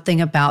there's something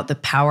about the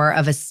power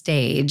of a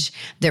stage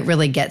that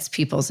really gets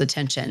people's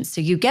attention.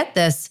 So you get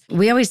this,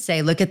 we always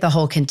say, look at the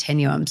whole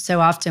continuum. So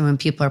often when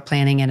people are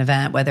planning an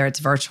event, whether it's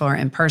virtual or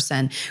in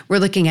person, we're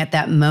looking at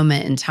that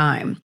moment in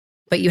time.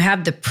 But you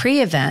have the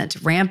pre-event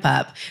ramp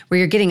up where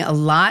you're getting a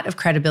lot of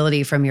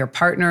credibility from your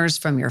partners,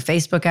 from your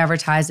Facebook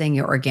advertising,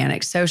 your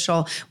organic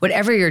social,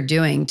 whatever you're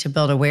doing to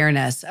build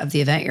awareness of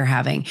the event you're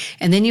having.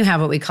 And then you have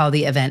what we call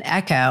the event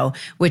echo,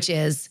 which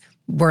is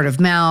word of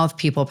mouth,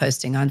 people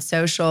posting on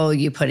social,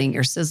 you putting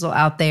your sizzle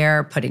out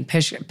there, putting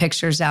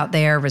pictures out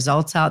there,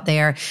 results out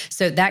there.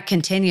 So that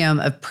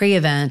continuum of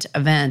pre-event,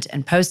 event,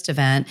 and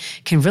post-event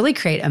can really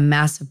create a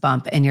massive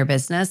bump in your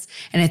business.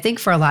 And I think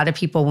for a lot of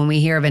people, when we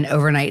hear of an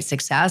overnight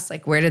success,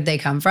 like where did they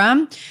come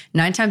from?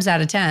 9 times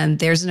out of 10,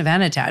 there's an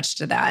event attached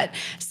to that.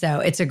 So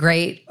it's a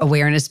great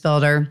awareness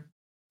builder,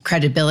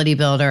 credibility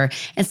builder.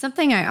 And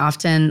something I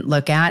often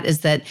look at is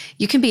that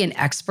you can be an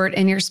expert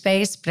in your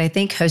space, but I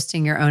think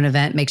hosting your own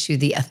event makes you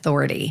the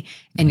authority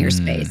in your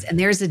space. And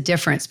there's a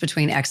difference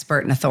between expert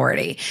and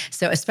authority.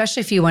 So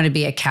especially if you want to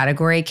be a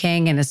category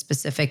king in a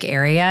specific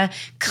area,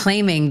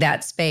 claiming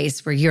that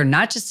space where you're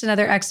not just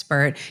another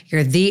expert,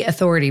 you're the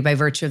authority by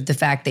virtue of the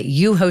fact that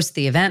you host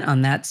the event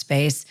on that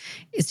space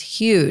is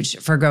huge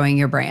for growing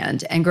your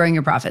brand and growing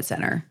your profit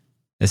center.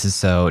 This is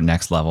so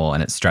next level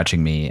and it's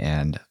stretching me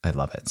and I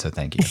love it. So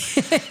thank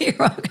you. You're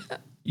welcome.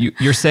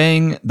 You're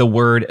saying the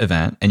word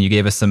event and you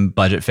gave us some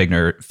budget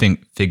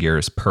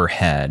figures per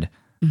head.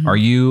 Mm-hmm. Are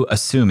you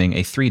assuming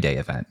a 3-day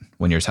event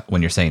when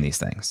you're saying these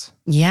things?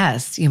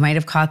 Yes, you might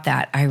have caught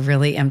that. I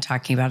really am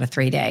talking about a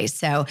 3-day.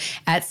 So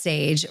at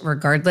Sage,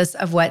 regardless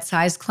of what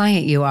size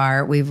client you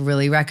are, we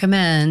really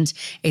recommend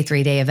a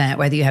 3-day event,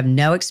 whether you have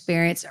no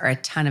experience or a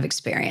ton of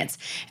experience.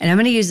 And I'm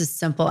going to use a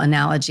simple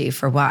analogy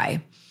for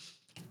why.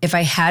 If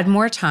I had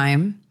more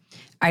time,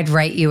 I'd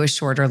write you a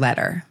shorter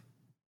letter.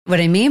 What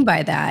I mean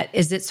by that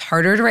is it's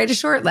harder to write a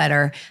short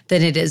letter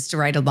than it is to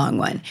write a long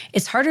one.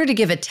 It's harder to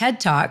give a TED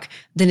Talk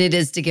than it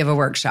is to give a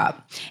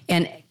workshop.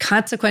 And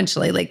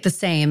consequentially, like the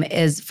same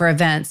is for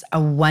events, a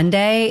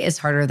 1-day is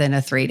harder than a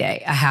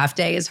 3-day. A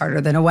half-day is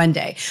harder than a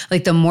 1-day.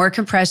 Like the more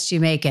compressed you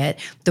make it,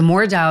 the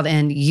more dialed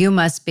in you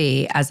must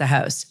be as a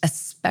host,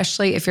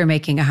 especially if you're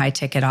making a high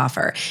ticket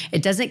offer.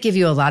 It doesn't give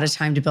you a lot of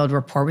time to build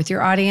rapport with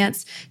your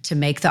audience, to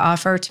make the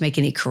offer, to make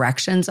any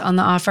corrections on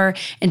the offer,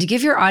 and to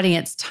give your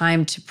audience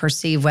time to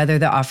perceive whether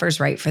the offer is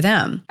right for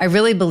them. I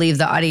really believe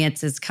the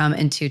audiences come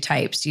in 2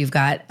 types. You've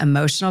got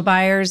emotional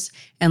buyers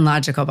and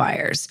logical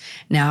buyers.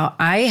 Now,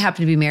 I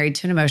happen to be married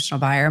to an emotional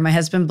buyer. My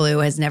husband, Blue,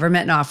 has never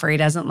met an offer he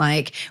doesn't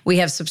like. We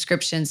have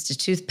subscriptions to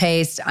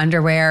toothpaste,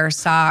 underwear,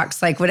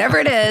 socks, like whatever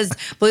it is.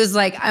 Blue's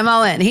like, I'm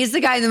all in. He's the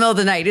guy in the middle of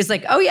the night who's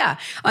like, oh yeah,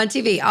 on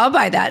TV, I'll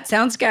buy that.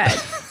 Sounds good.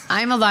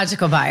 I'm a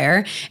logical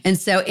buyer. And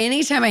so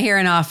anytime I hear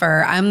an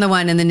offer, I'm the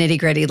one in the nitty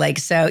gritty. Like,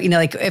 so,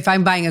 like if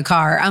I'm buying a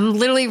car, I'm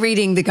literally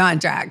reading the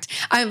contract.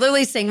 I'm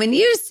literally saying, when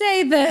you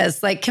say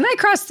this, like, can I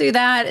cross through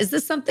that? Is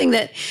this something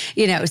that,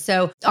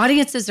 so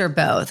audiences are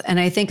both. And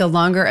I think a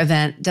longer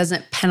event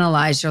doesn't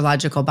penalize your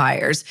logical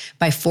buyers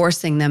by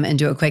forcing them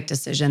into a quick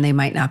decision they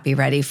might not be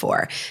ready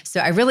for. So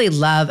I really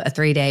love a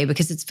 3-day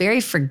because it's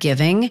very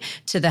forgiving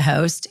to the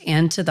host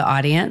and to the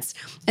audience.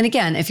 And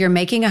again, if you're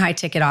making a high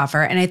ticket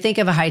offer, and I think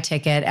of a high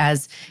ticket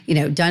as,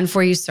 done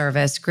for you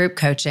service, group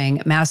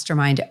coaching,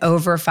 mastermind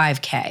over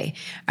 5K.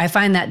 I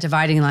find that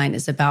dividing line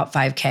is about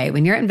 5K.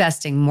 When you're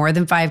investing more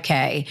than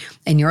 5K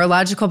and you're a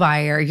logical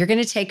buyer, you're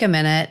going to take a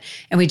minute,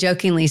 and we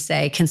jokingly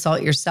say,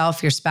 consult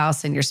yourself, your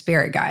spouse, and your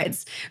spirit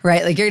guides,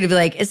 right? Like you're going to be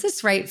like, is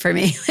this right for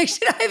me? Like,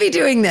 should I be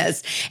doing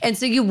this? And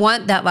so you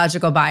want that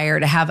logical buyer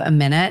to have a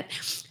minute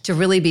to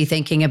really be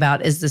thinking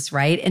about, is this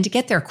right? And to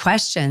get their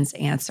questions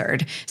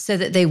answered so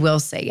that they will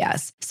say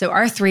yes. So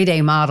our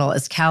 3-day model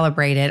is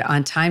calibrated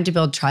on time to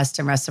build trust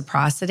and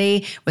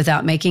reciprocity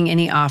without making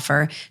any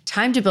offer,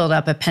 time to build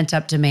up a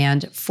pent-up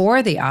demand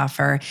for the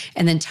offer,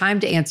 and then time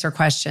to answer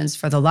questions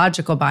for the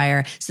logical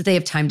buyer so they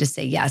have time to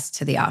say yes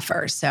to the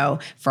offer. So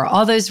for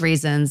all those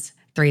reasons,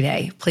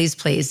 3-day, please,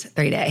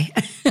 3-day.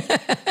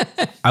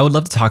 I would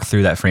love to talk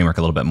through that framework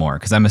a little bit more,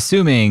 because I'm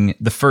assuming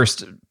the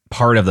first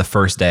part of the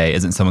first day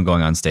isn't someone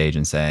going on stage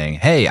and saying,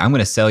 hey, I'm going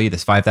to sell you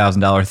this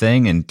 $5,000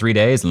 thing in 3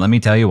 days, and let me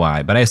tell you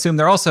why. But I assume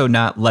they're also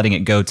not letting it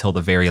go till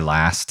the very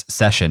last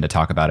session to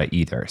talk about it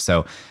either.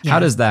 So how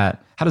does that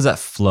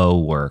flow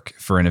work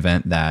for an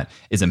event that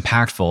is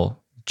impactful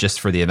just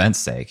for the event's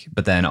sake,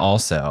 but then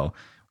also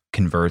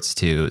converts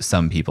to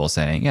some people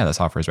saying, yeah, this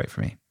offer is right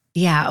for me?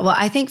 Yeah, well,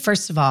 I think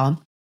first of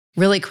all,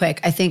 really quick,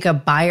 I think a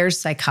buyer's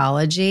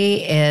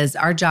psychology is,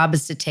 our job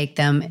is to take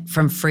them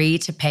from free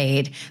to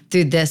paid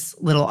through this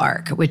little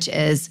arc, which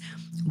is,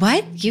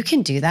 what? You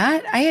can do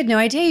that? I had no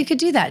idea you could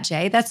do that,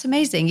 Jay. That's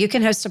amazing. You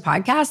can host a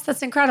podcast?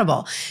 That's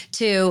incredible.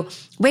 To,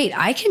 wait,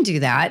 I can do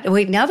that.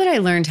 Wait, now that I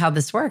learned how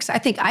this works, I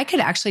think I could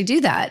actually do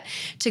that.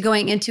 To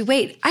going into,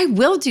 wait, I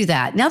will do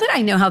that. Now that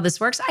I know how this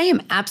works, I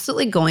am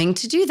absolutely going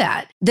to do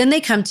that. Then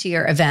they come to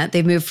your event.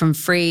 They move from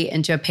free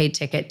into a paid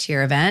ticket to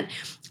your event.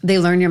 They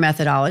learn your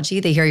methodology,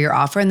 they hear your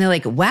offer, and they're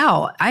like,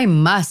 wow, I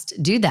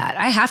must do that.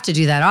 I have to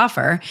do that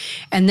offer.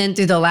 And then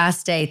through the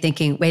last day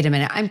thinking, wait a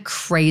minute, I'm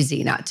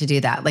crazy not to do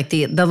that. Like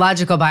the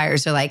logical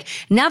buyers are like,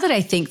 now that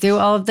I think through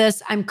all of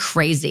this, I'm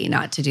crazy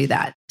not to do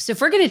that. So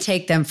if we're going to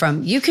take them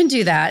from you can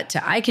do that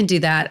to I can do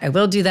that, I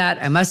will do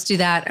that, I must do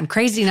that, I'm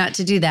crazy not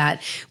to do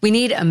that, we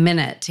need a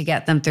minute to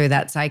get them through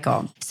that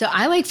cycle. So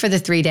I like for the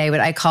 3-day what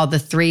I call the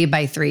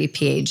 3x3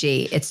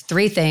 PAG. It's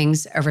 3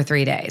 things over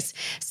 3 days.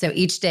 So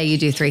each day you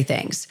do 3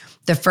 things.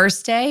 The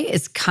first day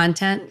is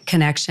content,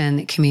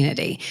 connection,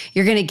 community.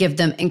 You're going to give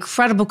them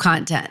incredible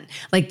content.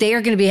 Like they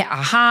are going to be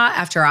aha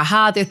after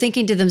aha. They're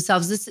thinking to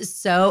themselves, this is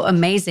so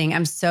amazing.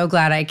 I'm so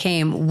glad I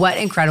came. What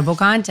incredible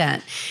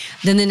content.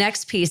 Then the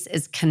next piece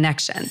is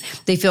connection.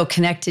 They feel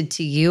connected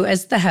to you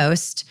as the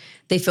host.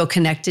 They feel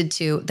connected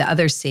to the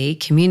other C,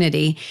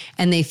 community,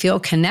 and they feel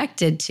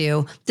connected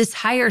to this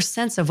higher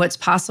sense of what's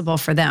possible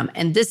for them.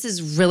 And this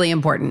is really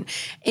important.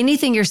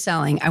 Anything you're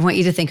selling, I want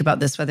you to think about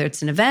this, whether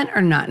it's an event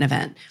or not an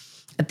event.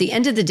 At the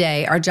end of the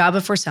day, our job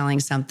if we're selling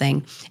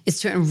something is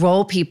to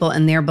enroll people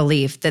in their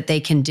belief that they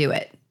can do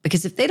it.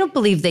 Because if they don't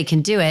believe they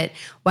can do it,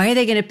 why are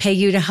they going to pay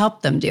you to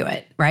help them do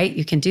it, right?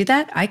 You can do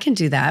that. I can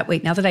do that.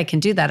 Wait, now that I can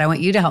do that, I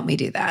want you to help me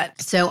do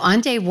that. So on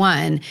day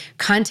 1,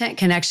 content,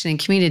 connection, and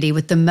community,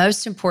 with the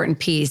most important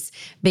piece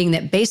being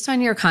that based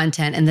on your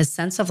content and the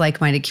sense of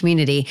like-minded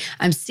community,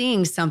 I'm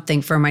seeing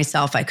something for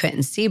myself I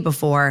couldn't see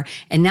before.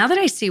 And now that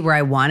I see where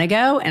I want to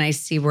go and I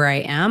see where I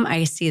am,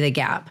 I see the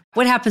gap.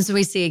 What happens when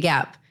we see a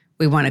gap?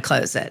 We want to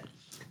close it.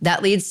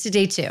 That leads to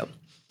day 2.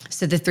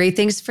 So the 3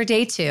 things for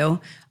day 2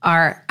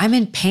 are, I'm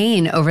in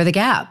pain over the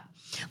gap.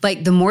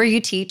 Like the more you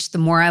teach, the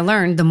more I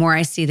learn, the more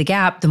I see the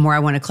gap, the more I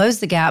want to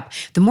close the gap,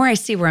 the more I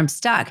see where I'm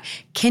stuck.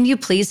 Can you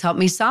please help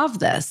me solve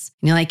this?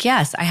 And you're like,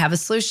 yes, I have a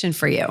solution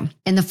for you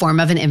in the form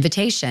of an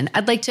invitation.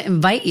 I'd like to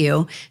invite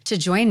you to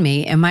join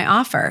me in my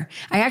offer.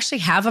 I actually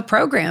have a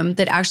program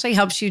that actually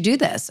helps you do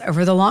this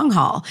over the long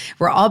haul,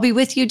 where I'll be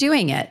with you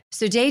doing it.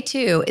 So day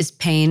 2 is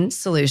pain,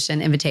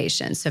 solution,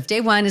 invitation. So if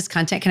day 1 is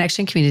content,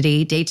 connection,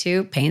 community, day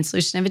 2, pain,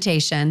 solution,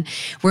 invitation,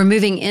 we're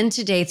moving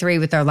into day 3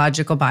 with our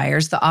logical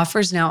buyers. The offer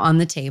is now on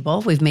the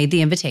table. We've made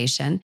the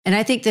invitation. And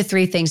I think the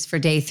 3 things for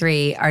day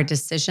 3 are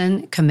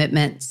decision,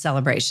 commitment,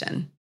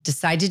 celebration.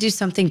 Decide to do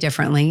something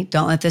differently.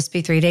 Don't let this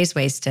be 3 days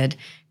wasted.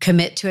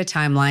 Commit to a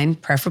timeline,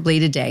 preferably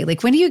today.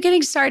 Like, when are you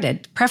getting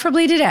started?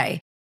 Preferably today.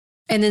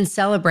 And then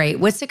celebrate.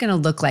 What's it going to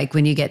look like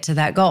when you get to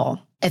that goal?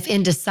 If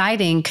in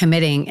deciding,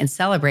 committing, and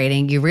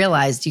celebrating, you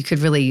realized you could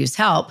really use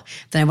help,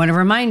 then I want to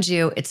remind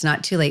you it's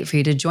not too late for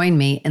you to join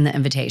me in the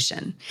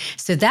invitation.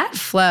 So that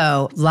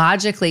flow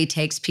logically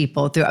takes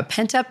people through a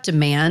pent-up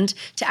demand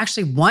to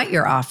actually want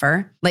your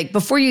offer. Like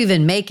before you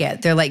even make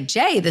it, they're like,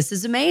 Jay, this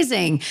is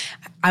amazing.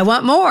 I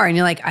want more. And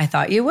you're like, I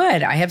thought you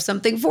would. I have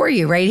something for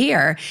you right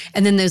here.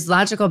 And then those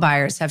logical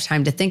buyers have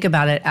time to think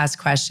about it, ask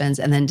questions,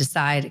 and then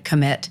decide,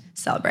 commit,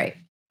 celebrate.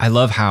 I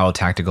love how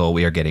tactical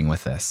we are getting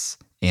with this.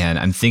 And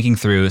I'm thinking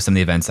through some of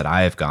the events that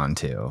I have gone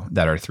to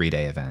that are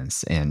 3-day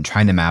events and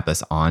trying to map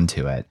this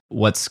onto it.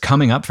 What's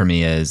coming up for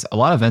me is a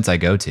lot of events I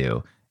go to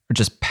are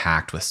just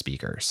packed with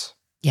speakers.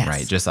 Yes.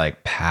 Right? Just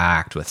like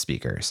packed with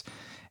speakers.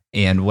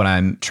 And what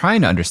I'm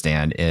trying to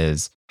understand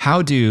is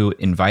how do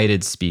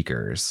invited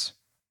speakers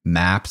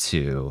map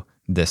to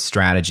this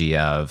strategy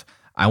of,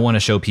 I want to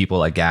show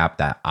people a gap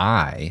that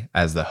I,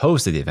 as the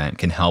host of the event,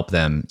 can help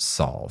them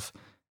solve.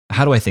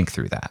 How do I think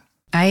through that?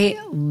 I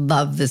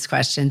love this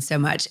question so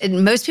much.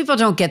 And most people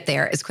don't get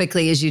there as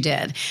quickly as you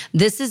did.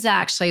 This is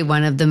actually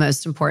one of the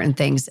most important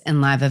things in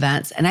live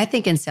events. And I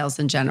think in sales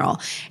in general,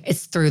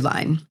 it's through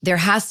line. There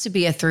has to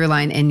be a through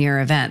line in your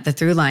event, the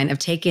through line of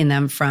taking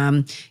them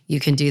from, you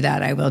can do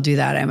that, I will do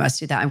that, I must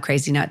do that, I'm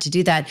crazy not to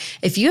do that.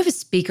 If you have a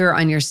speaker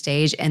on your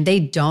stage and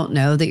they don't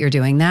know that you're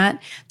doing that,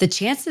 the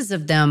chances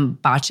of them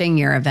botching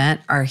your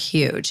event are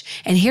huge.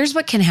 And here's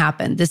what can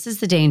happen. This is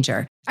the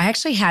danger. I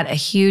actually had a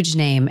huge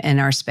name in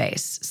our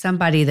space,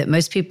 somebody that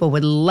most people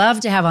would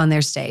love to have on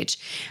their stage.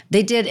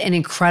 They did an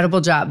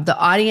incredible job. The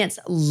audience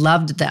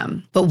loved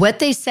them. But what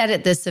they said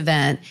at this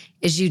event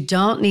is you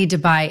don't need to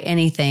buy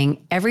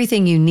anything.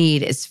 Everything you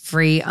need is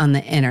free on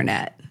the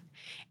internet.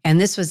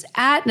 And this was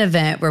at an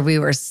event where we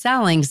were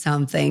selling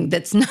something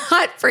that's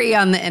not free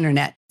on the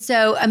internet.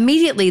 So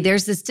immediately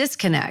there's this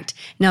disconnect.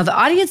 Now, the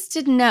audience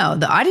didn't know.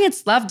 The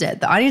audience loved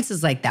it. The audience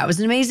is like, that was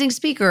an amazing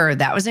speaker.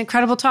 That was an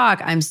incredible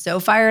talk. I'm so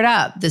fired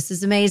up. This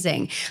is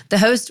amazing. The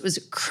host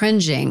was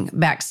cringing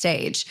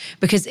backstage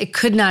because it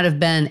could not have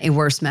been a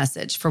worse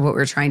message for what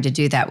we're trying to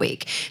do that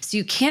week. So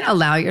you can't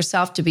allow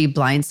yourself to be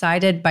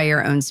blindsided by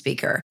your own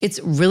speaker. It's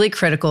really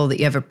critical that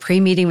you have a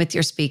pre-meeting with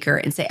your speaker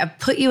and say, I've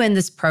put you in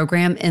this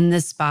program, in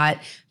this spot,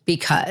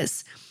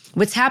 because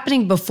what's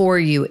happening before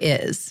you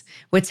is.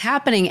 What's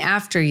happening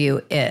after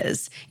you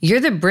is. You're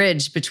the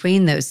bridge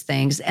between those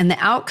things. And the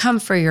outcome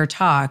for your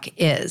talk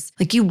is,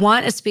 like, you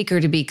want a speaker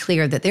to be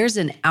clear that there's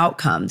an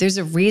outcome. There's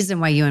a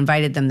reason why you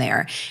invited them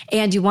there.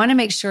 And you want to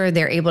make sure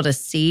they're able to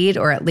seed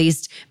or at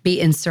least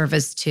be in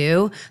service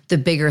to the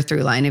bigger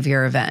through line of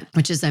your event,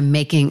 which is I'm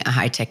making a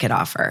high ticket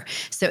offer.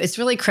 So it's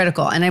really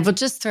critical. And I will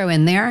just throw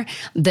in there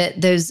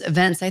that those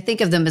events, I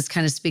think of them as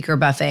kind of speaker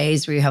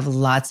buffets where you have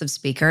lots of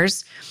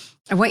speakers.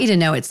 I want you to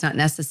know it's not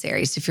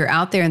necessary. So if you're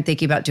out there and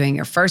thinking about doing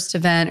your first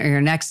event or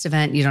your next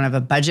event, you don't have a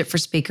budget for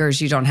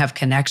speakers, you don't have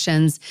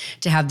connections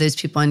to have those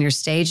people on your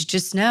stage,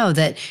 just know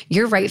that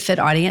your right fit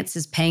audience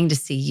is paying to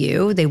see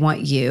you. They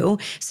want you.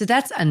 So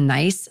that's a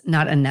nice,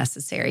 not a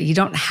necessary. You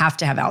don't have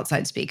to have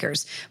outside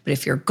speakers. But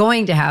if you're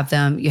going to have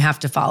them, you have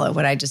to follow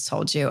what I just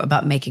told you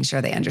about making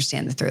sure they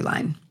understand the through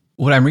line.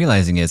 What I'm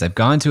realizing is I've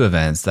gone to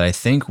events that I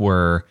think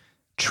were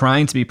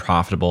trying to be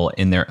profitable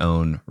in their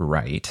own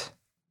right.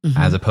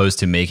 As opposed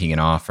to making an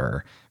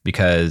offer,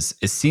 because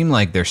it seemed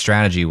like their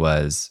strategy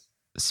was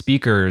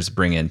speakers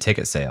bring in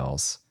ticket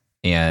sales,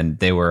 and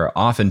they were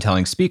often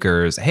telling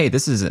speakers, hey,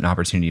 this is an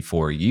opportunity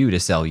for you to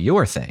sell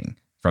your thing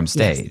from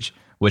stage,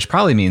 which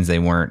probably means they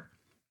weren't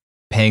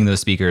paying those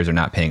speakers or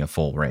not paying a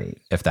full rate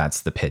if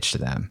that's the pitch to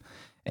them.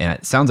 And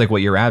it sounds like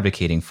what you're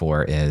advocating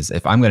for is,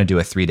 if I'm going to do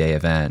a 3-day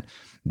event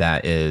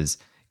that is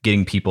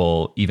getting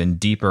people even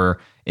deeper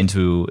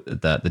into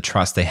the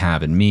trust they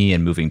have in me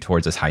and moving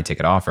towards this high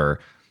ticket offer,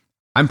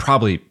 I'm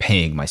probably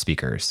paying my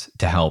speakers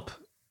to help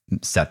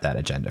set that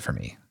agenda for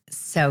me.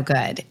 So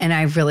good. And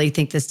I really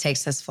think this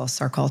takes us full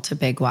circle to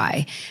big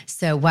why.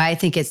 So why I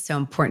think it's so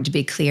important to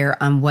be clear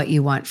on what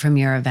you want from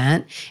your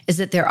event is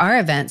that there are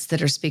events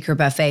that are speaker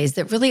buffets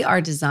that really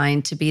are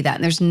designed to be that.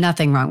 And there's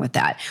nothing wrong with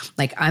that.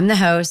 Like, I'm the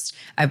host.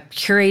 I've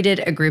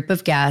curated a group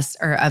of guests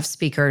or of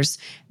speakers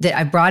that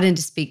I brought in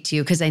to speak to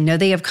you because I know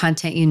they have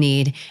content you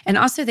need. And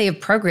also they have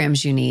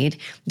programs you need.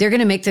 They're going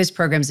to make those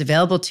programs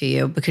available to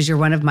you because you're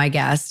one of my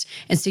guests.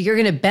 And so you're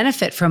going to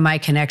benefit from my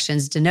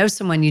connections to know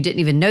someone you didn't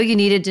even know you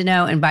needed to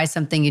know and buy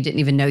something you didn't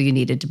even know you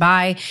needed to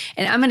buy.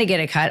 And I'm going to get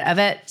a cut of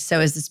it. So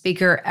as the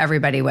speaker,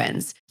 everybody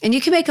wins. And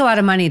you can make a lot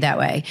of money that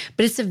way.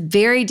 But it's a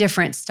very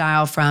different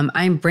style from,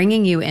 I'm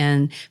bringing you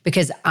in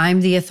because I'm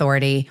the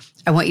authority.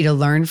 I want you to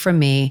learn from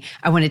me.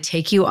 I want to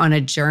take you on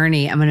a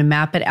journey. I'm going to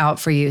map it out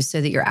for you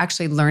so that you're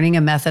actually learning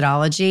a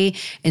methodology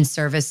in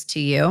service to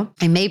you.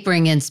 I may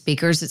bring in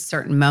speakers at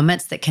certain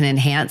moments that can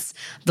enhance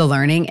the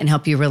learning and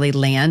help you really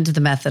land the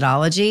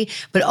methodology.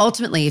 But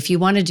ultimately, if you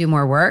want to do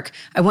more work,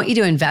 I want you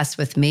to invest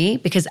with me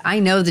because I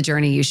know the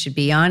journey you should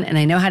be on and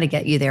I know how to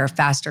get you there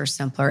faster,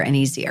 simpler, and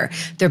easier.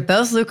 They're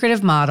both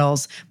lucrative models.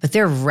 models, but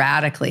they're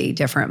radically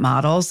different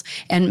models.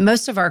 And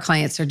most of our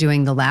clients are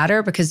doing the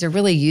latter because they're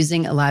really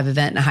using a live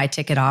event and a high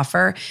ticket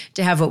offer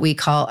to have what we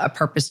call a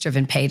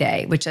purpose-driven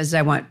payday, which is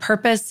I want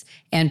purpose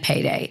and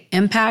payday,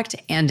 impact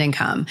and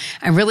income.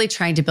 I'm really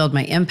trying to build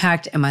my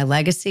impact and my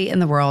legacy in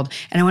the world,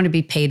 and I want to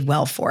be paid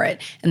well for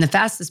it. And the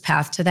fastest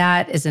path to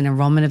that is an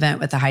enrollment event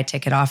with a high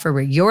ticket offer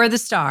where you're the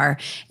star,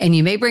 and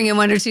you may bring in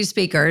 1 or 2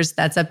 speakers.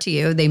 That's up to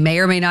you. They may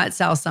or may not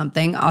sell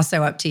something,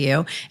 also up to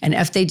you. And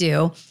if they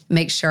do,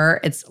 make sure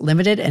it's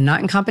limited and not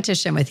in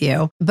competition with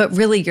you. But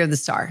really, you're the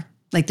star.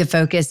 Like the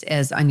focus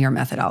is on your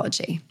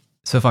methodology.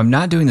 So if I'm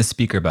not doing the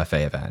speaker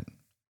buffet event,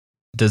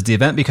 does the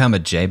event become a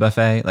J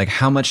buffet? Like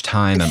how much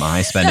time am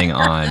I spending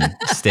on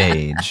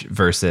stage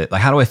versus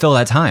like how do I fill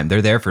that time?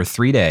 They're there for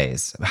 3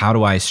 days. How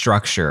do I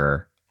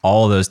structure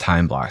all those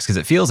time blocks? Because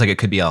it feels like it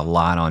could be a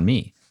lot on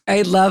me.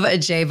 I love a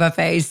J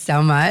buffet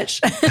so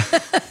much.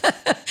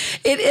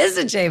 It is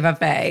a J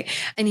buffet.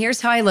 And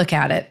here's how I look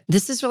at it.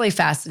 This is really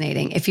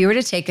fascinating. If you were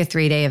to take a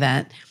 3-day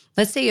event,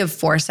 let's say you have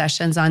 4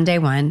 sessions on day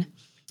 1,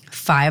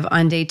 5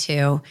 on day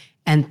 2,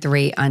 and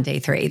 3 on day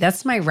 3.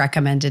 That's my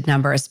recommended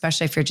number,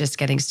 especially if you're just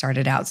getting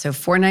started out. So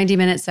 4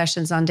 90-minute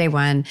sessions on day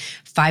 1,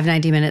 5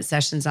 90-minute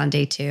sessions on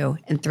day 2,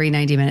 and 3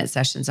 90-minute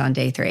sessions on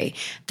day 3.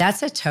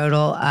 That's a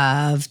total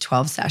of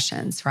 12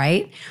 sessions,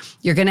 right?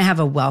 You're going to have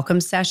a welcome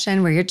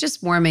session where you're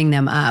just warming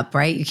them up,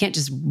 right? You can't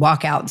just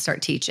walk out and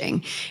start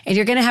teaching. And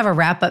you're going to have a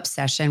wrap-up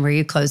session where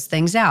you close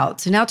things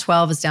out. So now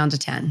 12 is down to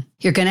 10.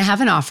 You're going to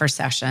have an offer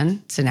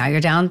session. So now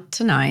you're down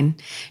to 9.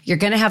 You're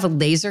going to have a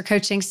laser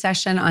coaching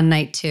session on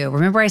night 2.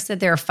 Remember I said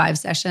there are 5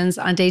 sessions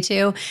on day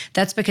 2?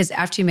 That's because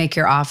after you make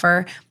your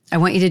offer, I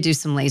want you to do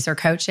some laser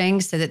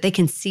coaching so that they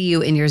can see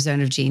you in your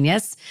zone of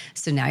genius.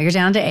 So now you're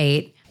down to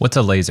 8. What's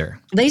a laser?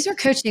 Laser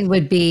coaching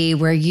would be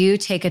where you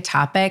take a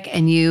topic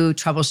and you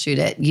troubleshoot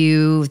it,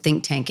 you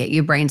think tank it,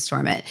 you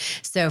brainstorm it.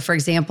 So for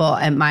example,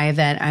 at my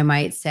event, I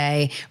might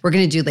say, we're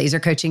going to do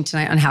laser coaching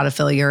tonight on how to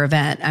fill your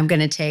event. I'm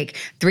going to take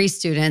 3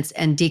 students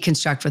and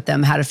deconstruct with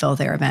them how to fill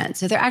their event.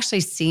 So they're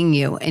actually seeing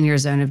you in your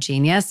zone of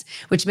genius,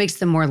 which makes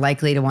them more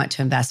likely to want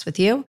to invest with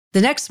you.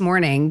 The next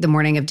morning, the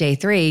morning of day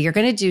 3, you're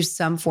going to do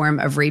some form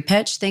of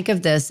repitch. Think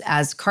of this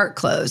as cart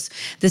close.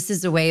 This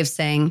is a way of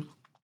saying,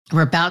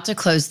 we're about to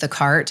close the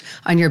cart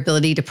on your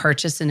ability to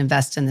purchase and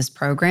invest in this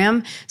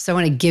program. So I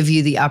want to give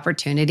you the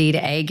opportunity to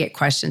A, get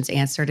questions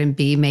answered, and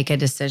B, make a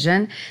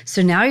decision.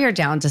 So now you're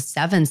down to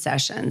 7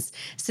 sessions.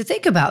 So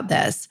think about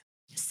this.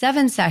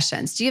 7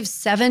 sessions. Do you have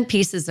 7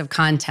 pieces of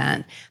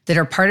content that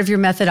are part of your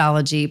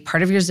methodology,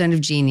 part of your zone of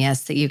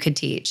genius that you could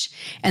teach?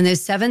 And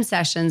those 7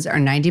 sessions are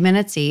 90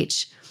 minutes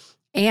each.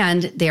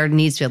 And there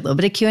needs to be a little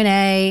bit of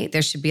Q&A.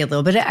 There should be a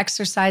little bit of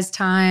exercise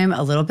time,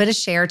 a little bit of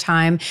share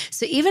time.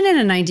 So even in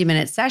a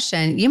 90-minute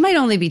session, you might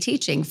only be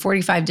teaching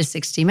 45 to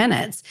 60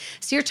 minutes.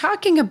 So you're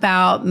talking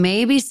about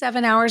maybe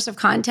 7 hours of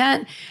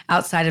content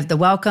outside of the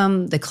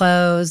welcome, the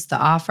close, the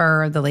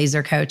offer, the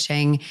laser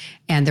coaching,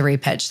 and the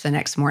repitch the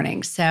next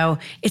morning. So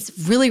it's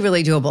really,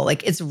 really doable.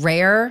 Like it's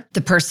rare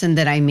the person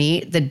that I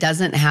meet that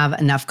doesn't have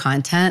enough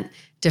content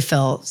to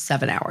fill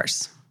 7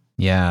 hours.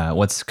 Yeah.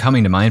 What's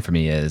coming to mind for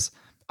me is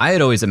I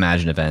had always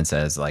imagined events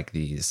as like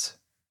these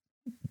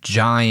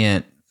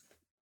giant,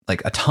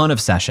 like a ton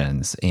of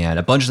sessions, and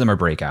a bunch of them are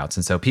breakouts.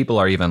 And so people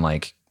are even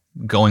like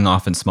going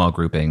off in small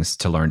groupings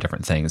to learn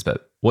different things.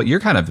 But what you're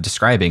kind of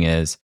describing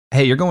is,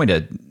 hey, you're going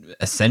to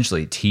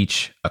essentially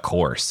teach a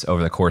course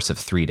over the course of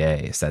 3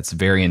 days that's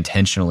very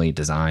intentionally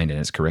designed in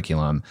its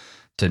curriculum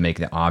to make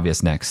the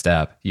obvious next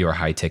step your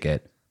high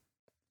ticket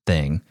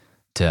thing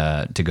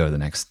to go the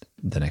next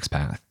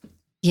path.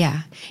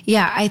 Yeah.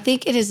 Yeah. I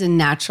think it is a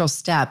natural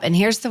step. And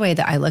here's the way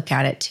that I look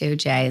at it too,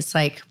 Jay. It's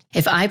like,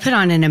 if I put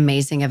on an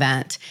amazing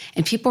event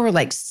and people were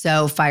like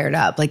so fired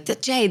up, like,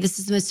 Jay, this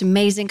is the most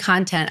amazing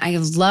content. I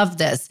love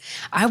this.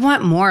 I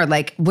want more.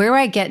 Like, where do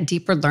I get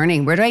deeper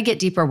learning? Where do I get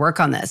deeper work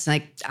on this?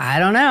 Like, I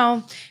don't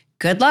know.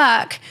 Good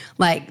luck.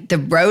 Like the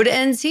road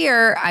ends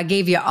here. I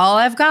gave you all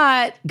I've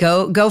got.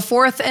 Go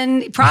forth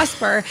and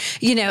prosper.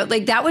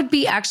 Like that would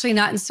be actually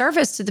not in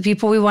service to the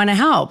people we want to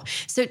help.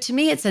 So to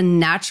me, it's a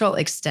natural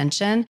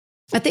extension.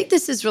 I think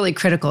this is really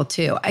critical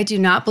too. I do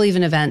not believe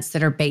in events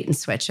that are bait and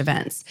switch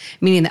events,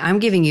 meaning that I'm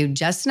giving you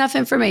just enough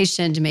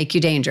information to make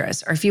you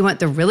dangerous. Or if you want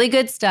the really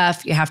good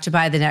stuff, you have to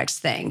buy the next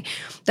thing.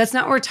 That's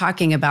not what we're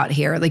talking about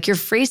here. Like your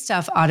free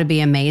stuff ought to be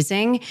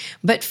amazing,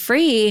 but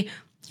free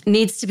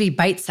needs to be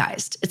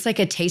bite-sized. It's like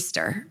a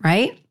taster,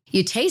 right?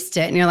 You taste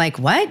it and you're like,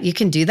 what? You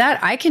can do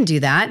that? I can do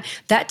that.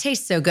 That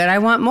tastes so good. I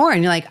want more.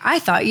 And you're like, I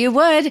thought you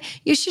would.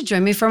 You should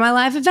join me for my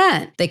live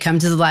event. They come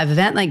to the live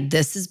event like,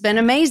 this has been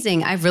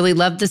amazing. I've really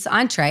loved this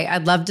entree.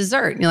 I'd love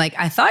dessert. And you're like,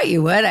 I thought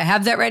you would. I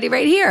have that ready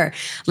right here.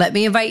 Let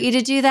me invite you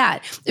to do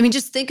that. I mean,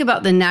 just think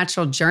about the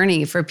natural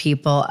journey for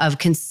people of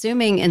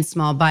consuming in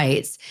small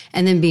bites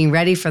and then being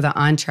ready for the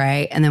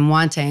entree and then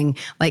wanting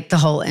like the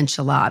whole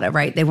enchilada,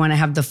 right? They want to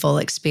have the full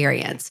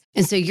experience.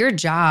 And so your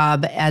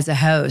job as a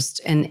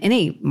host in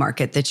any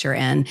market that you're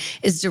in,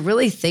 is to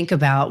really think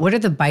about what are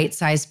the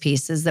bite-sized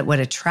pieces that would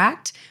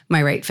attract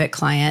my right fit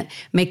client,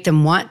 make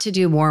them want to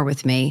do more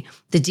with me,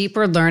 the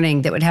deeper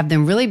learning that would have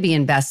them really be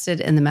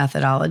invested in the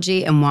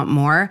methodology and want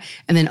more,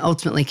 and then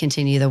ultimately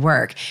continue the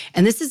work.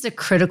 And this is a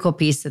critical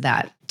piece of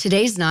that.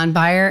 Today's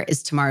non-buyer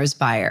is tomorrow's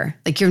buyer.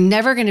 Like, you're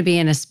never going to be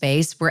in a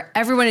space where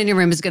everyone in your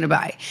room is going to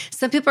buy.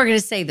 Some people are going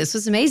to say, this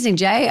was amazing,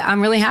 Jay.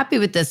 I'm really happy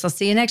with this. I'll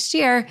see you next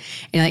year. And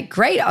you're like,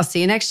 great, I'll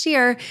see you next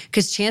year.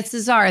 Because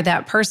chances are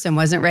that person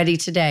wasn't ready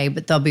today,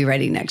 but they'll be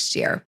ready next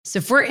year. So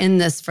if we're in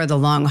this for the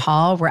long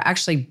haul, we're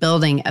actually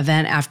building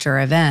event after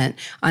event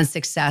on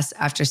success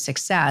after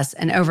success.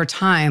 And over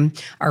time,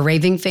 our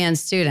raving fan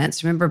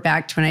students, remember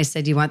back to when I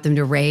said you want them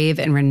to rave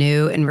and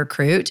renew and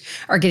recruit,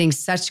 are getting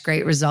such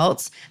great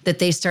results that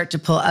they start to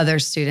pull other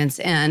students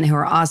in who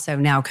are also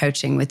now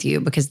coaching with you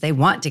because they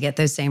want to get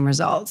those same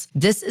results.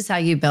 This is how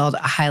you build a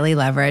highly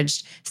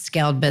leveraged,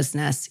 scaled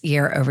business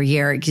year over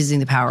year using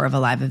the power of a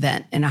live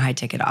event and a high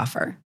ticket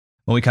offer.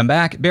 When we come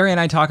back, Bari and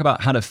I talk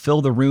about how to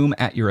fill the room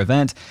at your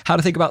event, how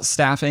to think about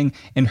staffing,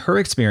 and her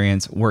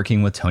experience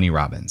working with Tony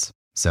Robbins.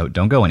 So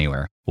don't go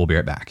anywhere. We'll be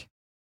right back.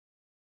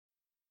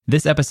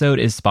 This episode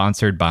is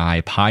sponsored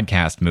by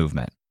Podcast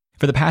Movement.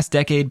 For the past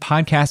decade,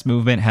 Podcast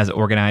Movement has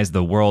organized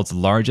the world's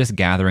largest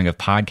gathering of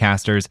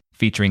podcasters,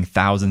 featuring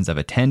thousands of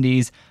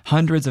attendees,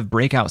 hundreds of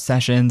breakout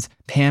sessions,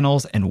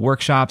 panels, and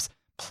workshops,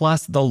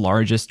 plus the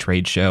largest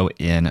trade show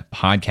in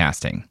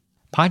podcasting.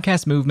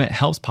 Podcast Movement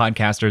helps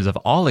podcasters of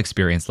all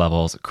experience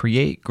levels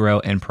create,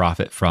 grow, and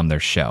profit from their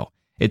show.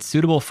 It's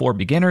suitable for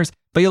beginners,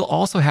 but you'll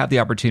also have the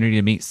opportunity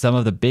to meet some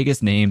of the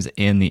biggest names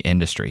in the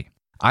industry.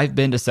 I've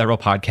been to several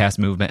Podcast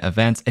Movement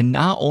events, and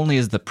not only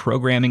is the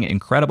programming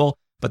incredible,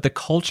 but the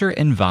culture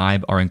and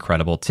vibe are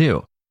incredible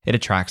too. It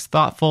attracts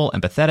thoughtful,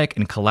 empathetic,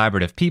 and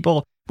collaborative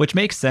people, which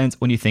makes sense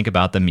when you think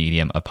about the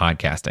medium of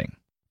podcasting.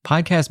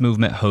 Podcast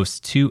Movement hosts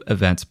 2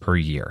 events per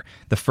year.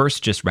 The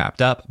first just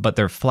wrapped up, but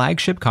their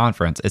flagship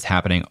conference is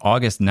happening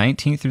August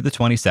 19th through the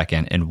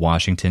 22nd in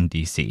Washington,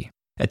 D.C.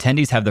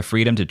 Attendees have the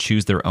freedom to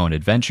choose their own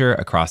adventure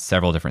across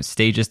several different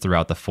stages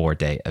throughout the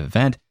 4-day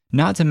event,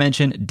 not to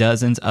mention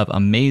dozens of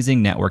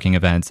amazing networking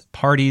events,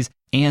 parties,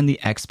 and the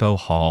expo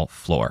hall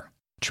floor.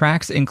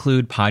 Tracks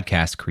include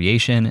podcast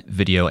creation,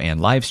 video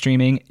and live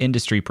streaming,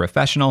 industry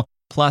professional,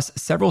 plus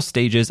several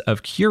stages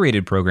of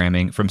curated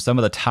programming from some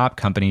of the top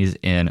companies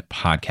in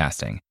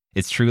podcasting.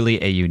 It's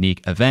truly a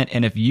unique event,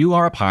 and if you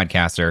are a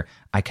podcaster,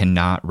 I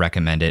cannot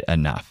recommend it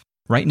enough.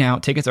 Right now,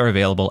 tickets are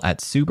available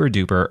at super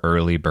duper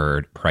early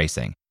bird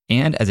pricing.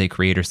 And as a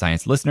Creator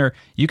Science listener,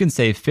 you can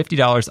save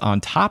 $50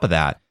 on top of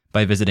that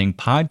by visiting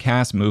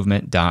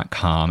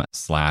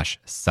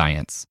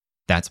podcastmovement.com/science.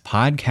 That's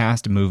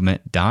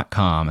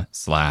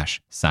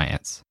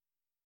podcastmovement.com/science.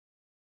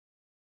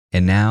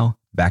 And now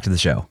back to the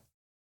show.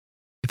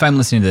 If I'm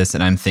listening to this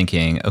and I'm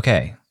thinking,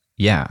 okay,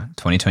 yeah,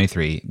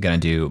 2023, gonna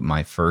do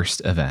my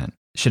first event.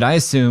 Should I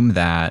assume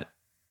that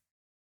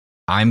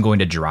I'm going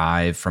to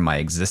drive from my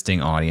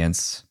existing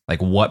audience,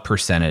 like what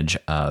percentage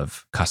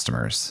of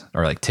customers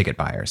or like ticket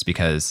buyers?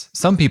 Because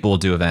some people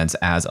do events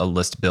as a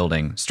list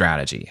building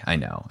strategy, I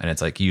know, and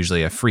it's like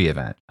usually a free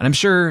event. And I'm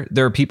sure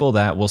there are people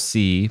that will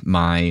see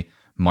my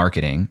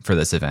marketing for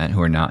this event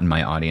who are not in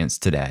my audience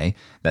today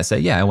that say,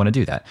 yeah, I want to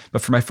do that.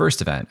 But for my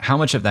first event, how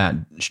much of that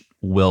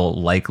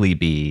will likely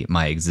be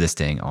my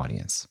existing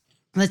audience?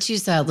 Let's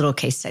use a little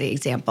case study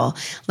example.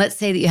 Let's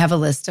say that you have a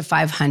list of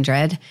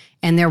 500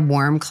 and they're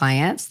warm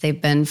clients.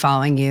 They've been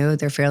following you.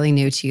 They're fairly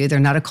new to you. They're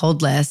not a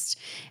cold list.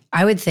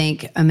 I would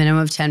think a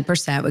minimum of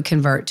 10% would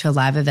convert to a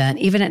live event,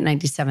 even at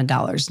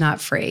 $97, not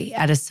free,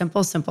 at a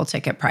simple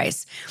ticket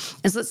price.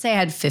 And so let's say I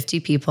had 50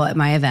 people at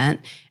my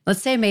event.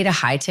 Let's say I made a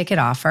high ticket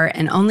offer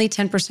and only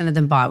 10% of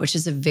them bought, which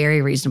is a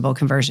very reasonable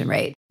conversion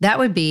rate. That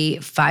would be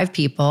 5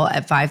 people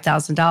at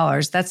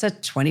 $5,000. That's a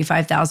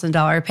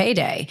 $25,000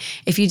 payday.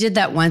 If you did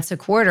that once a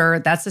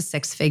quarter, that's a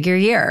 6-figure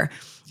year.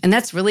 And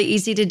that's really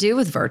easy to do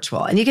with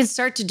virtual. And you can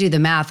start to do the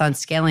math on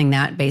scaling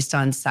that based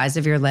on size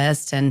of your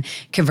list and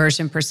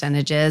conversion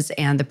percentages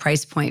and the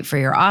price point for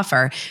your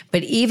offer.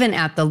 But even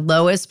at the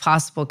lowest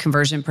possible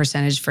conversion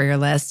percentage for your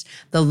list,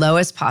 the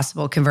lowest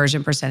possible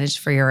conversion percentage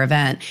for your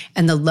event,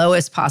 and the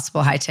lowest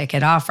possible high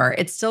ticket offer,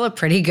 it's still a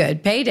pretty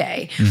good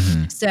payday.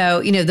 Mm-hmm.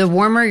 So, the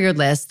warmer your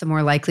list, the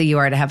more likely you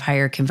are to have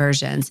higher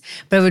conversions.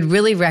 But I would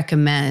really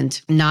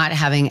recommend not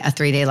having a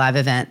 3-day live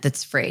event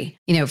that's free.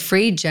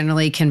 Free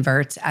generally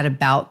converts at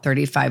about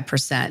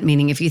 35%,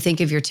 meaning if you think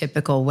of your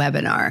typical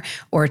webinar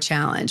or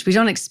challenge, we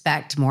don't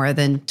expect more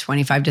than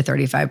 25 to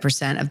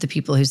 35% of the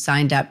people who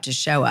signed up to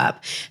show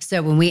up.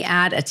 So when we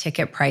add a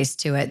ticket price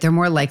to it, they're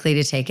more likely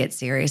to take it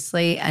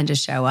seriously and to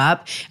show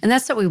up. And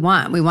that's what we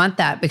want. We want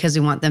that because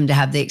we want them to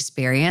have the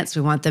experience.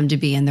 We want them to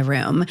be in the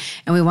room,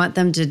 and we want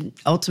them to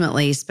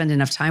ultimately spend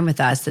enough time with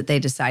us that they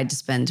decide to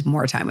spend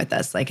more time with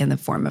us, like in the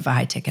form of a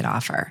high ticket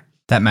offer.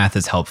 That math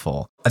is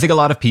helpful. I think a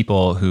lot of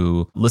people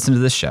who listen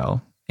to this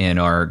show and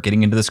are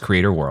getting into this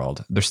creator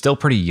world, they're still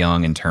pretty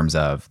young in terms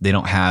of they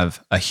don't have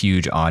a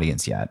huge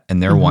audience yet.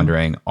 And they're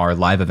wondering, are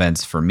live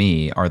events for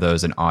me, are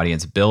those an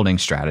audience building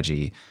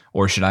strategy,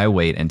 or should I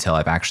wait until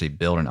I've actually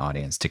built an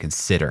audience to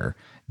consider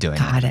doing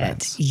Got live it.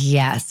 events?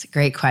 Yes.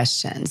 Great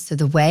question. So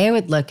the way I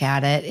would look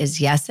at it is,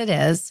 yes, it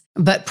is,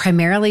 but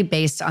primarily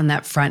based on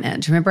that front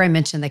end. Remember I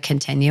mentioned the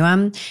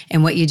continuum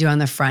and what you do on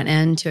the front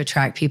end to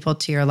attract people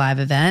to your live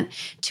event.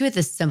 Two of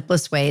the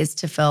simplest ways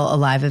to fill a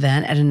live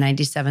event at a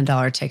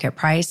 $97 ticket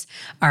price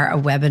are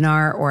a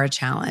webinar or a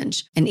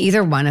challenge. And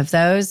either one of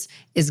those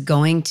is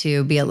going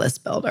to be a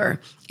list builder,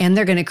 and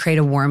they're going to create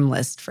a warm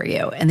list for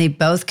you. And they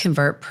both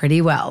convert pretty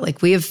well.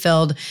 Like we have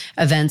filled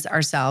events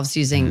ourselves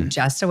using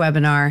just a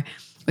webinar.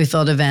 We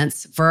filled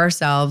events for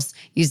ourselves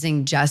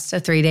using just a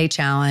 3-day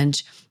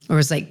challenge. It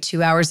was like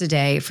 2 hours a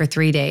day for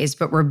 3 days,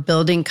 but we're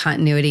building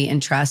continuity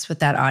and trust with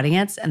that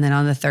audience. And then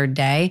on the third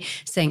day,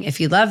 saying, if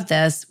you love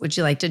this, would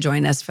you like to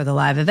join us for the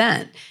live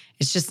event?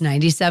 It's just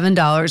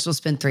 $97. We'll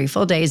spend 3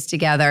 full days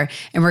together,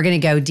 and we're going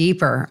to go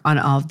deeper on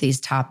all of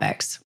these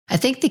topics. I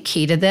think the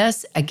key to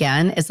this,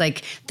 again, is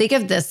like, think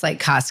of this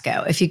like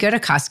Costco. If you go to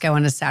Costco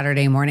on a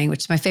Saturday morning, which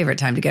is my favorite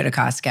time to go to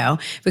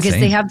Costco, because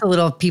they have the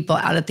little people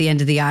out at the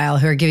end of the aisle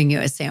who are giving you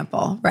a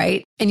sample,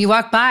 right? And you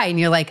walk by and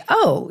you're like,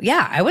 oh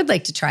yeah, I would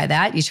like to try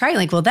that. You try it,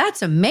 like, well,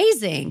 that's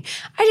amazing.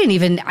 I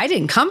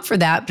didn't come for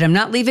that, but I'm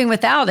not leaving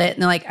without it.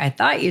 And they're like, I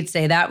thought you'd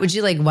say that. Would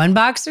you like 1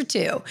 box or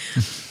 2?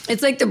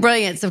 It's like the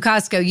brilliance of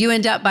Costco. You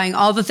end up buying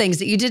all the things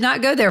that you did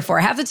not go there for.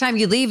 Half the time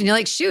you leave and you're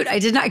like, shoot, I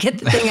did not get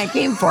the thing I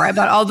came for. I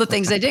bought all the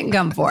things I didn't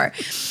come for.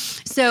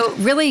 So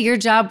really your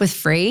job with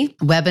free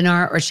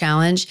webinar or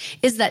challenge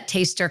is that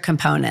taster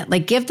component.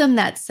 Like give them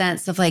that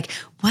sense of like,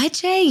 what,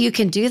 Jay, you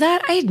can do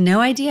that? I had no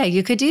idea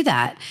you could do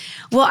that.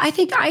 Well, I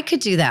think I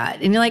could do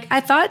that. And you're like, I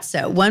thought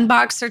so. 1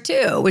 box or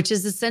 2, which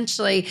is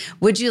essentially,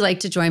 would you like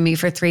to join me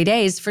for 3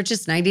 days for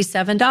just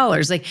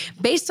 $97? Like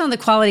based on the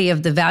quality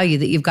of the value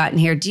that you've gotten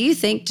here, do you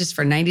think just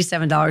for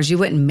 $97, you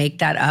wouldn't make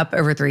that up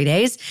over 3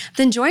 days?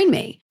 Then join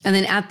me. And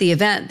then at the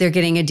event, they're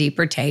getting a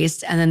deeper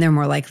taste, and then they're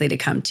more likely to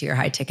come to your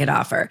high ticket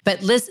offer.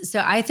 But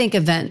so I think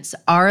events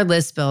are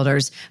list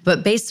builders,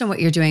 but based on what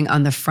you're doing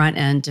on the front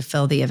end to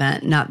fill the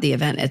event, not the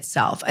event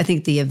itself. I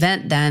think the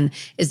event then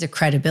is a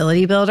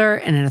credibility builder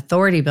and an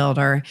authority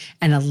builder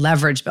and a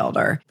leverage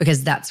builder,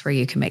 because that's where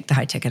you can make the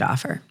high ticket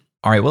offer.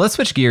 All right, well, let's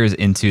switch gears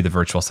into the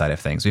virtual side of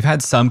things. We've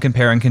had some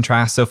compare and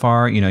contrast so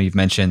far. You know, you've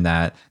mentioned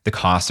that the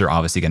costs are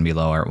obviously going to be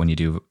lower when you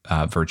do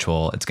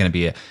virtual. It's going to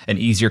be an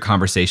easier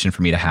conversation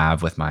for me to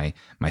have with my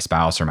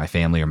spouse or my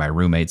family or my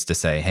roommates to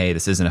say, hey,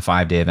 this isn't a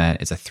 5-day event,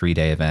 it's a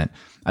 3-day event.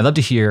 I'd love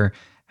to hear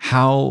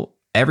how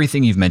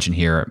everything you've mentioned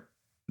here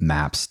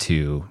maps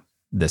to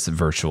this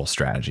virtual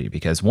strategy,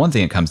 because one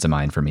thing that comes to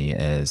mind for me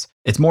is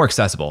it's more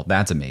accessible.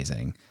 That's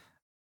amazing.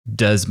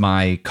 Does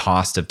my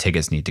cost of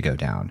tickets need to go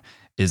down?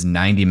 Is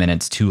 90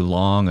 minutes too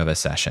long of a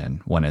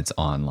session when it's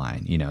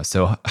online? You know,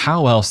 so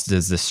how else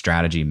does this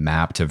strategy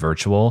map to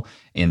virtual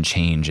and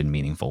change in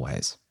meaningful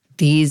ways?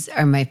 These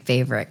are my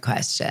favorite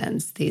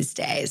questions these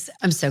days.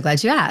 I'm so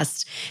glad you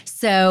asked.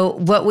 So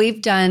what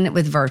we've done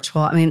with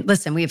virtual, I mean,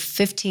 listen, we have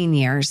 15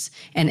 years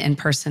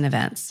in-person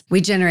events.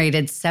 We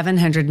generated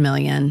 $700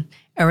 million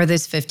over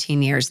those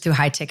 15 years through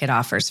high ticket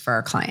offers for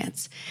our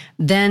clients.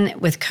 Then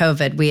with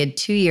COVID, we had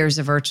 2 years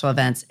of virtual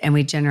events and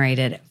we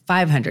generated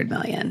 $500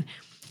 million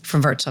from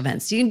virtual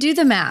events. So you can do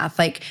the math,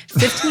 like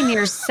 15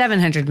 years,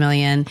 700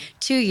 million,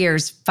 2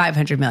 years,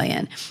 500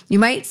 million. You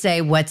might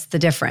say, what's the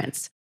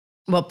difference?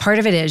 Well, part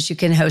of it is you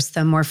can host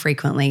them more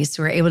frequently,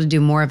 so we're able to do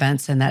more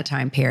events in that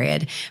time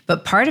period.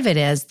 But part of it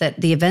is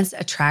that the events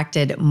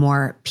attracted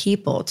more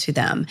people to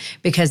them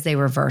because they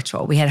were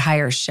virtual. We had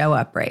higher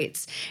show-up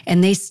rates,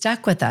 and they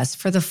stuck with us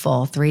for the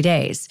full 3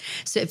 days.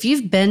 So if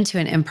you've been to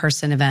an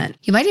in-person event,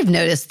 you might have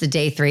noticed the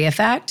day 3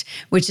 effect,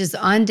 which is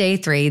on day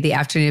 3, the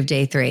afternoon of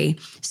day 3,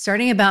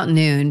 starting about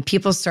noon,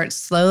 people start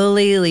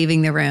slowly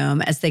leaving the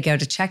room as they go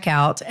to check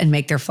out and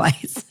make their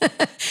flights.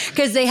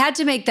 Because they had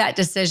to make that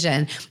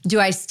decision.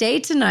 Do I stay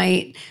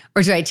tonight,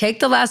 or do I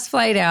take the last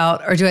flight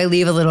out, or do I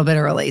leave a little bit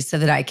early so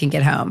that I can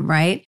get home,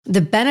 right?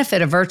 The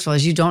benefit of virtual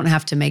is you don't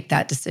have to make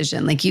that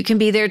decision. Like you can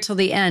be there till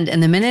the end,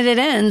 and the minute it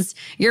ends,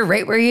 you're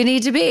right where you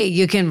need to be.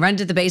 You can run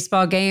to the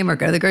baseball game or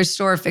go to the grocery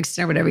store, fix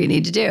dinner, whatever you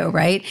need to do,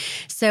 right?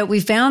 So we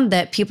found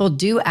that people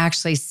do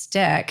actually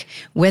stick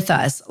with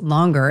us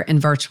longer in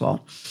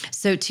virtual.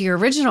 So to your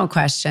original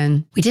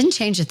question, we didn't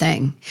change a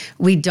thing.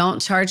 We don't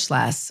charge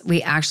less.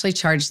 We actually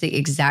charge the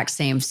exact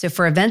same. So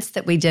for events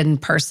that we did in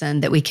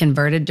person that we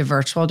converted to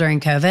virtual during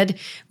COVID,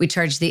 we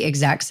charged the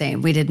exact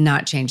same. We did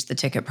not change the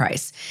ticket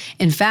price.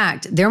 In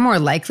fact, they're more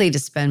likely to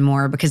spend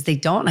more because they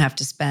don't have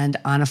to spend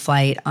on a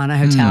flight, on a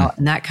hotel,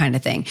 and that kind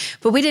of thing.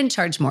 But we didn't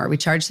charge more. We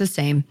charged the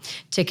same,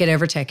 ticket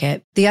over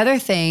ticket. The other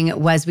thing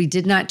was we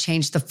did not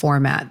change the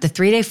format. The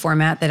 3-day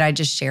format that I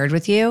just shared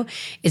with you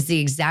is the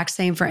exact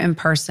same for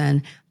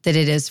in-person that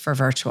it is for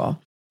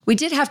virtual. We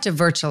did have to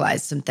virtualize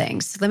some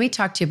things. So let me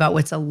talk to you about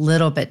what's a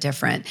little bit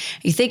different.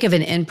 You think of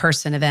an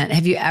in-person event.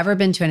 Have you ever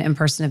been to an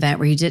in-person event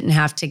where you didn't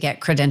have to get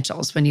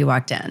credentials when you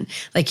walked in?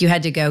 Like you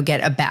had to go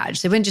get a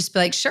badge. They wouldn't just be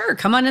like, sure,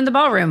 come on in the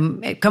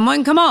ballroom. Come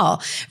on, come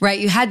all, right?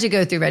 You had to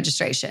go through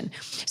registration.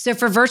 So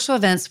for virtual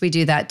events, we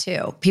do that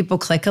too. People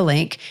click a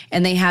link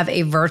and they have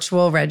a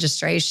virtual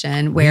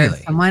registration where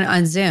someone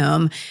on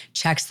Zoom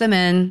checks them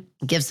in,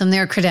 gives them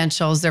their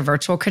credentials, their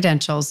virtual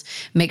credentials,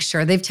 make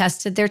sure they've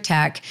tested their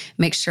tech,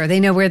 make sure they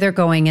know where they're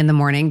going in the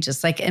morning,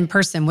 just like in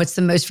person. What's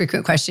the most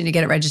frequent question you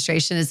get at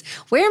registration is,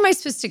 where am I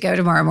supposed to go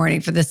tomorrow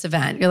morning for this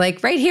event? You're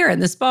like, right here in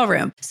this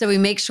ballroom. So we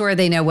make sure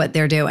they know what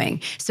they're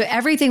doing. So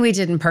everything we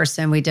did in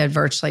person, we did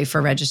virtually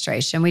for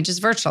registration. We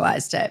just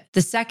virtualized it.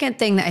 The second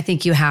thing that I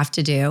think you have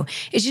to do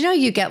is,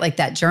 you get like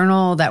that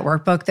journal, that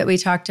workbook that we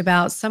talked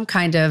about, some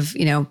kind of,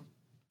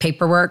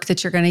 paperwork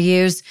that you're going to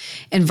use.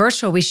 In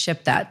virtual, we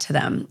ship that to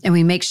them and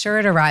we make sure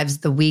it arrives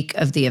the week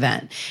of the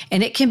event.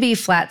 And it can be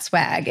flat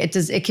swag.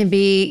 It can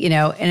be, in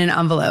an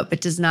envelope. It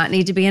does not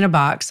need to be in a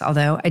box,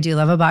 although I do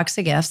love a box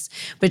of gifts,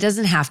 but it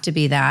doesn't have to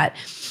be that.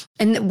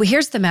 And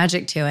here's the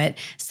magic to it.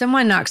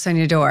 Someone knocks on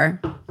your door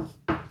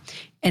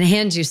and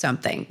hands you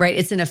something, right?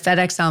 It's in a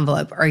FedEx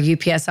envelope or a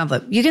UPS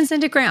envelope. You can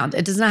send it ground.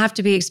 It does not have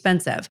to be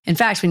expensive. In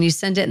fact, when you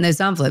send it in those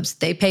envelopes,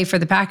 they pay for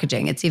the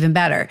packaging. It's even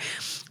better.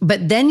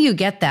 But then you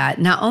get that.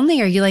 Not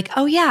only are you like,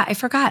 oh yeah, I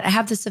forgot, I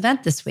have this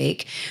event this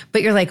week,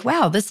 but you're like,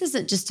 wow, this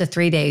isn't just a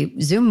 3-day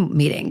Zoom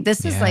meeting.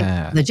 This is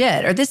like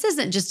legit, or this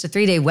isn't just a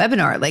 3-day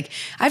webinar. Like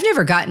I've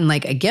never gotten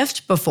like a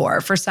gift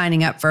before for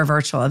signing up for a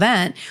virtual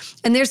event.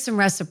 And there's some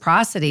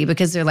reciprocity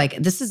because they're like,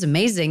 this is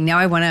amazing. Now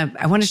I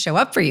want to show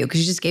up for you because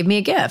you just gave me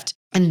a gift.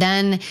 And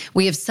then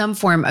we have some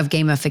form of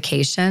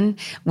gamification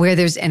where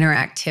there's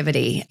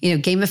interactivity.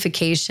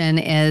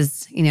 Gamification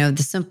is,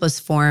 the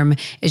simplest form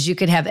is you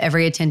could have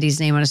every attendee's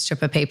name on a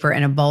strip of paper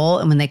in a bowl.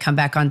 And when they come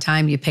back on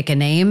time, you pick a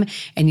name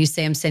and you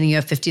say, I'm sending you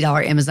a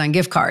 $50 Amazon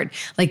gift card.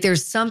 Like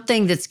there's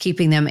something that's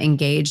keeping them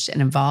engaged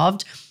and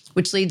involved.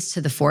 Which leads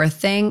to the fourth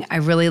thing. I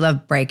really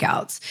love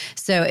breakouts.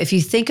 So if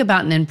you think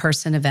about an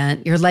in-person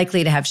event, you're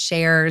likely to have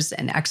shares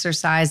and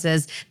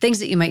exercises, things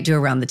that you might do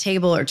around the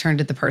table or turn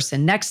to the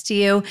person next to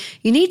you.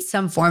 You need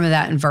some form of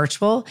that in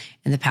virtual.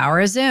 And the power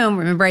of Zoom,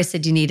 remember I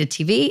said you need a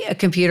TV, a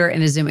computer,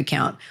 and a Zoom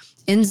account.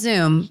 In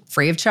Zoom,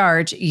 free of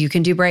charge, you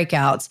can do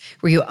breakouts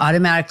where you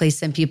automatically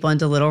send people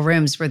into little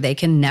rooms where they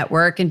can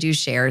network and do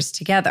shares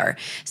together.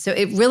 So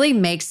it really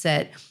makes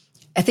it,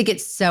 I think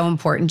it's so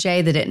important,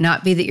 Jay, that it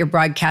not be that you're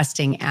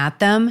broadcasting at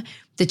them,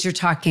 that you're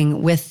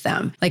talking with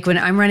them. Like when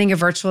I'm running a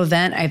virtual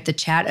event, I have the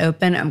chat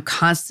open. I'm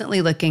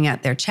constantly looking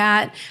at their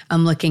chat.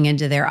 I'm looking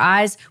into their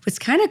eyes. What's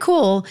kind of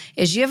cool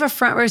is you have a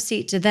front row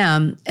seat to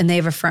them and they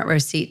have a front row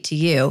seat to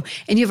you.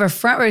 And you have a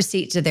front row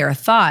seat to their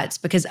thoughts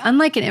because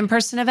unlike an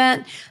in-person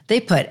event,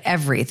 they put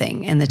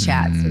everything in the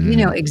chat. So you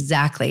know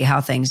exactly how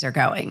things are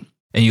going.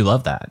 And you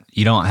love that.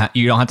 You don't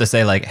have to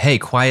say like, hey,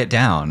 quiet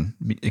down,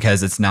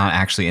 because it's not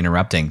actually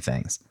interrupting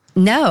things.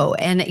 No.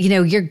 And,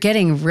 you're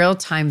getting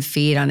real-time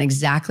feed on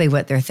exactly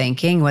what they're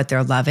thinking, what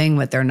they're loving,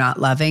 what they're not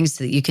loving,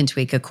 so that you can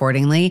tweak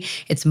accordingly.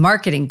 It's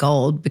marketing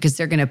gold because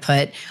they're going to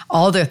put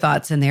all their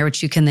thoughts in there,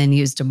 which you can then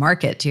use to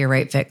market to your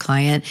right fit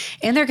client.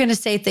 And they're going to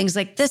say things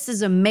like, this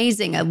is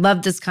amazing. I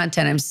love this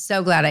content. I'm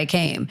so glad I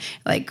came.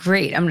 Like,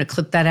 great. I'm going to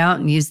clip that out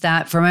and use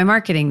that for my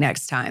marketing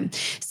next time.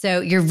 So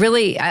you're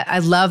really, I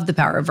love the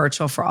power of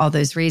virtual for all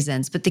those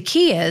reasons. But the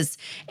key is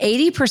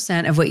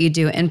 80% of what you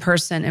do in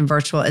person and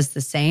virtual is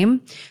the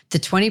same. The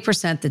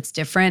 20% that's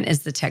different is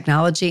the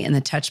technology and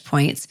the touch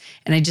points.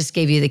 And I just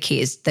gave you the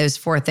keys. Those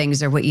 4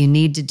 things are what you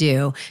need to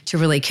do to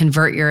really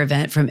convert your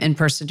event from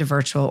in-person to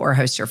virtual or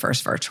host your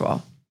first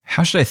virtual.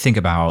 How should I think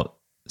about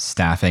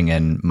staffing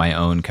in my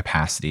own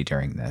capacity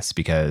during this?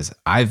 Because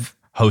I've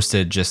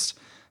hosted just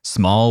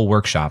small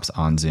workshops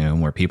on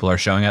Zoom where people are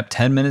showing up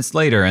 10 minutes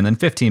later and then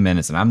 15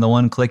 minutes, and I'm the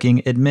one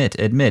clicking admit,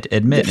 and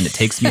it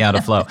takes me out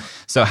of flow.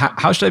 So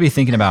how should I be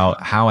thinking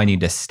about how I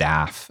need to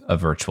staff a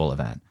virtual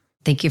event?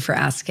 Thank you for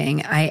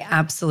asking. I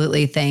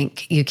absolutely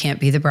think you can't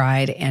be the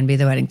bride and be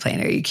the wedding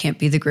planner. You can't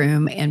be the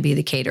groom and be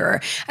the caterer.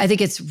 I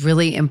think it's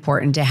really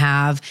important to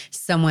have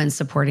someone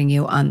supporting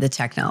you on the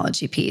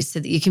technology piece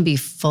so that you can be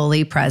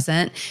fully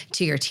present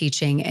to your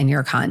teaching and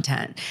your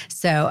content.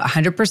 So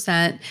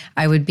 100%,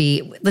 I would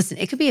be, listen,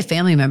 it could be a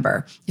family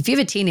member. If you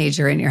have a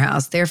teenager in your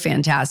house, they're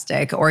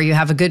fantastic. Or you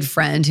have a good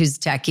friend who's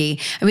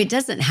techie. I mean, it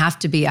doesn't have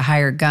to be a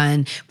hired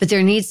gun, but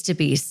there needs to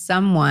be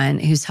someone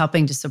who's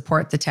helping to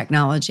support the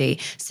technology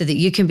so that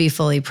you can be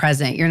fully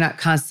present. You're not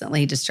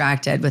constantly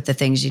distracted with the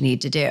things you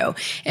need to do.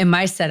 In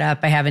my setup,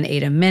 I have an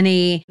ATEM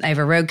Mini. I have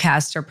a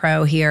Rodecaster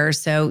Pro here.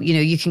 So,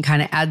 you can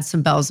kind of add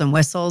some bells and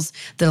whistles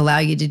that allow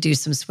you to do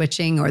some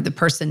switching or the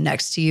person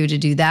next to you to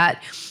do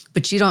that.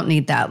 But you don't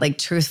need that. Like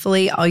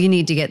truthfully, all you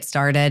need to get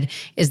started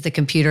is the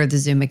computer, the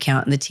Zoom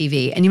account, and the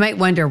TV. And you might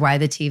wonder why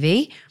the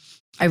TV?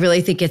 I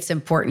really think it's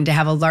important to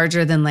have a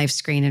larger than life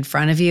screen in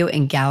front of you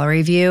in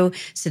gallery view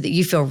so that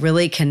you feel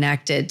really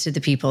connected to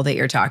the people that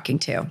you're talking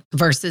to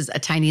versus a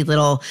tiny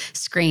little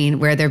screen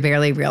where they're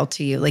barely real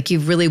to you. Like you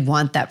really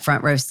want that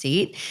front row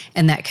seat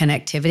and that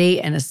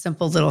connectivity, and a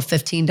simple little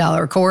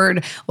 $15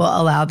 cord will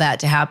allow that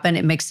to happen.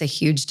 It makes a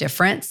huge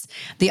difference.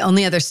 The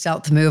only other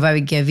stealth move I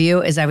would give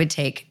you is I would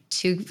take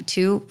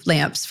two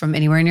lamps from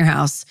anywhere in your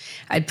house.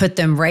 I'd put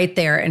them right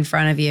there in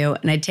front of you,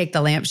 and I'd take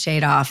the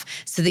lampshade off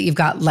so that you've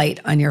got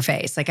light on your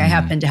face. Like I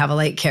happen to have a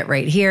light kit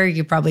right here.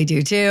 You probably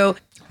do too.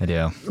 I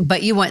do.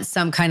 But you want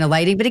some kind of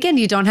lighting. But again,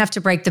 you don't have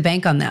to break the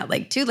bank on that.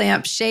 Like 2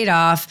 lamps, shade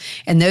off,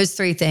 and those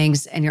 3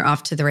 things, and you're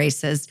off to the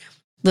races.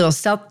 Little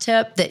stealth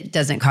tip that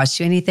doesn't cost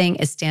you anything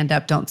is stand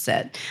up, don't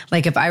sit.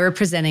 Like if I were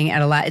presenting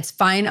at it's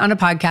fine on a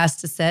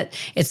podcast to sit.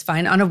 It's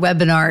fine on a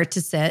webinar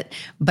to sit.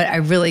 But I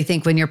really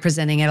think when you're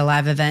presenting at a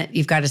live event,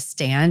 you've got to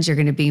stand. You're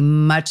going to be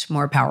much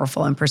more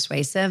powerful and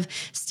persuasive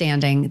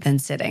standing than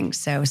sitting.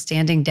 So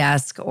standing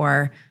desk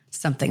or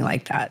something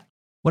like that.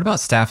 What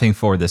about staffing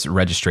for this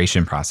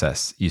registration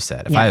process? You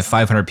said, if Yes. I have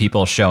 500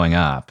 people showing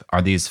up,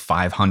 are these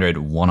 500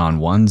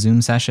 one-on-one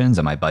Zoom sessions?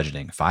 Am I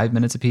budgeting 5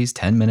 minutes a piece,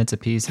 10 minutes a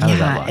piece? How does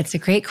that look? It's a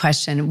great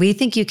question. We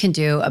think you can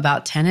do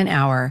about 10 an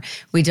hour.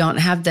 We don't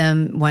have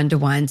them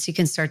one-to-one, so you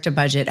can start to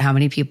budget how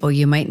many people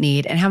you might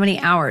need and how many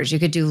hours. You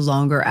could do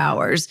longer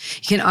hours.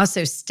 You can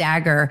also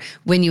stagger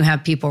when you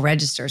have people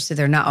register, so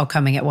they're not all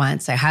coming at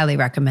once. I highly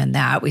recommend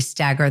that. We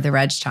stagger the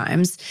reg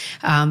times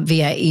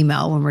via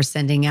email when we're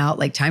sending out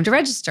like time to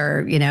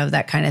register,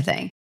 that kind of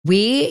thing.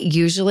 We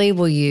usually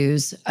will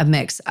use a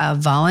mix of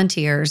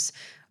volunteers,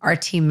 our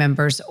team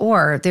members,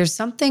 or there's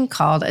something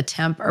called a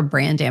temp or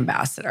brand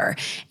ambassador.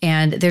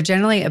 And they're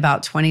generally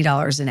about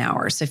 $20 an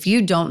hour. So if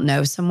you don't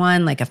know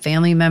someone like a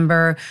family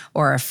member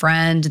or a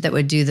friend that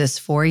would do this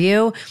for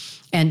you,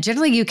 and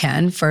generally you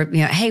can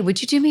hey,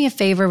 would you do me a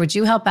favor? Would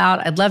you help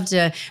out? I'd love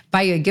to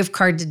buy you a gift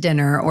card to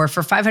dinner, or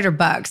for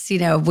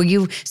 $500, will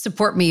you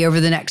support me over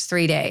the next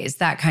 3 days?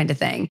 That kind of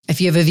thing.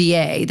 If you have a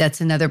VA, that's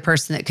another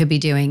person that could be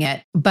doing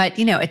it. But,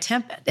 a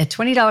temp at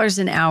 $20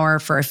 an hour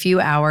for a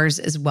few hours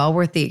is well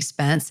worth the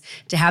expense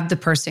to have the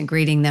person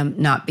greeting them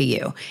not be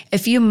you.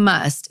 If you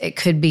must, it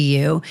could be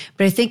you,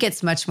 but I think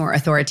it's much more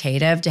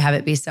authoritative to have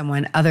it be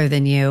someone other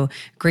than you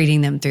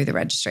greeting them through the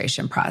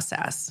registration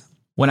process.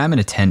 When I'm an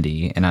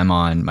attendee and I'm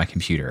on my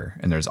computer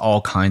and there's all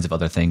kinds of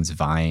other things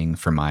vying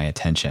for my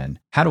attention,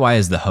 how do I,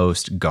 as the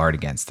host, guard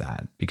against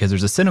that? Because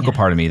there's a cynical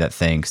part of me that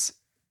thinks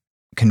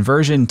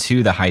conversion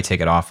to the high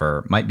ticket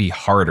offer might be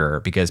harder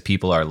because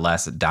people are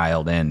less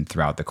dialed in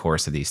throughout the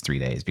course of these 3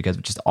 days because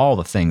of just all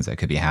the things that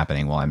could be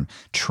happening while I'm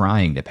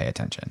trying to pay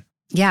attention.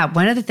 Yeah,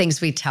 one of the things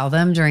we tell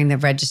them during the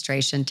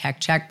registration tech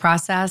check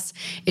process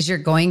is you're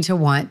going to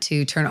want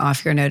to turn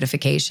off your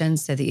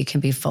notifications so that you can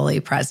be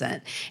fully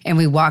present. And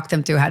we walk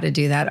them through how to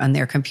do that on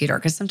their computer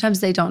because sometimes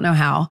they don't know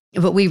how.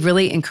 But we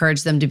really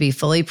encourage them to be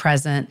fully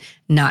present,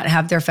 not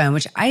have their phone,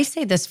 which I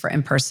say this for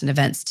in-person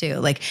events too.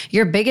 Like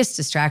your biggest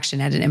distraction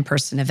at an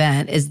in-person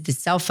event is the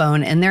cell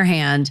phone in their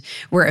hand,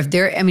 where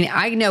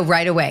I know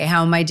right away,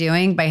 how am I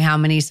doing by how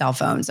many cell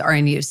phones are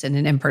in use in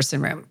an in-person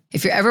room.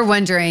 If you're ever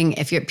wondering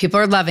if people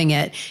are loving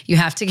it, you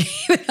have to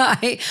keep an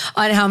eye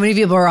on how many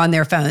people are on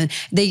their phone.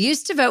 They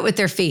used to vote with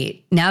their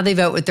feet. Now they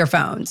vote with their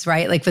phones,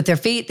 right? Like with their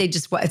feet,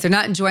 if they're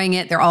not enjoying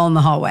it, they're all in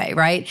the hallway,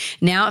 right?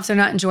 Now, if they're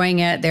not enjoying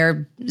it,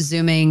 they're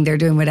Zooming, they're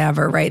doing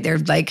whatever, right? They're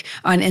like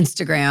on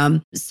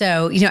Instagram.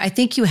 So, I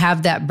think you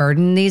have that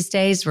burden these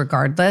days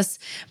regardless.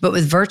 But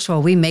with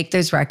virtual, we make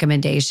those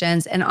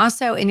recommendations. And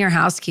also in your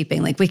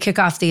housekeeping, like we kick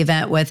off the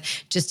event with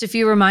just a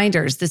few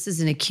reminders. This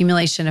is an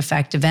accumulation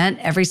effect event.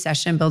 Every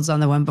session builds on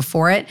the one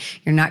before it.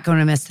 You're not going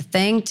to miss a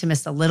thing. To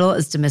miss a little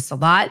is to miss a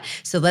lot.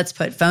 So let's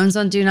put phones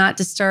on Do Not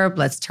Disturb.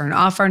 Let's turn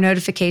off our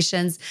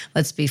notifications.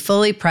 Let's be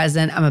fully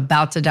present. I'm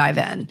about to dive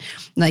in.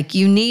 Like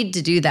you need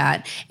to do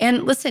that.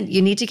 And listen,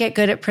 you need to get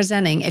good at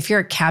presenting. If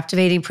you're a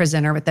captivating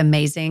presenter with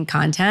amazing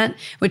content,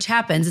 which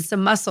happens, it's a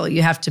muscle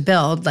you have to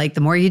build. Like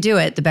the more you do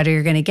it, the better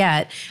you're going to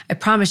get. I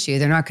promise you,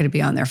 they're not going to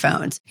be on their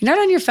phones. You're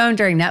not on your phone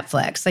during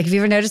Netflix. Like, have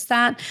you ever noticed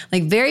that?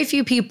 Like very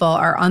few people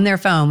are on their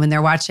phone when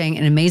they're watching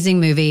an amazing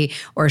movie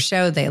or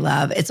show they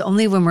love. It's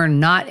only when we're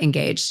not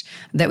engaged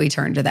that we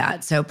turn to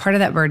that. So part of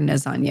that burden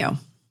is on you.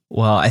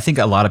 Well, I think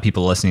a lot of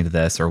people listening to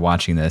this or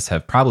watching this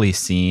have probably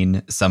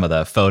seen some of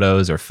the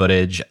photos or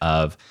footage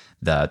of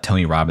the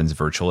Tony Robbins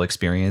virtual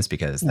experience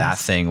because that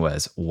thing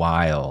was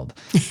wild.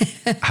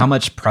 How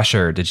much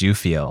pressure did you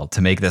feel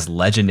to make this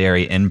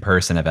legendary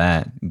in-person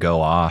event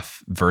go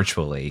off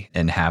virtually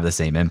and have the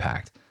same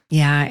impact?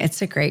 Yeah,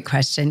 it's a great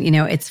question.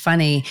 It's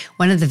funny.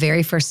 One of the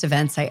very first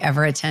events I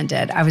ever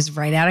attended, I was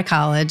right out of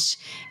college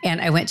and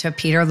I went to a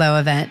Peter Lowe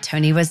event.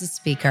 Tony was a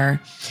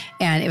speaker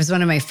and it was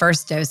one of my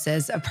first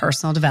doses of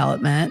personal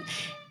development.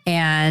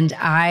 And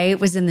I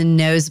was in the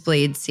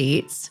nosebleed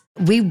seats.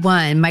 We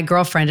won, my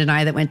girlfriend and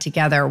I that went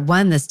together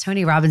won this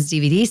Tony Robbins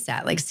DVD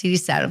set, like CD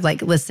set of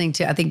like listening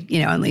to, I think,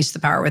 Unleash the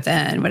Power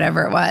Within,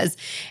 whatever it was.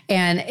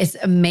 And it's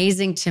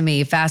amazing to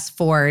me, fast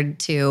forward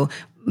to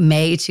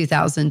May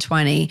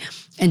 2020.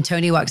 And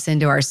Tony walks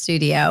into our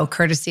studio,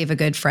 courtesy of a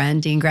good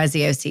friend, Dean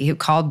Graziosi, who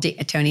called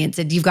Tony and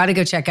said, you've got to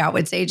go check out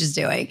what Sage is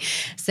doing.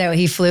 So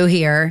he flew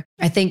here.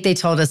 I think they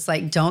told us,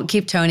 like, don't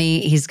keep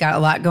Tony. He's got a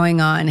lot going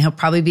on. He'll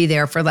probably be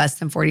there for less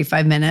than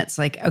 45 minutes.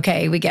 Like,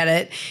 okay, we get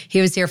it. He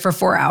was here for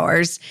 4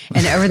 hours.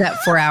 And over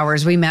that 4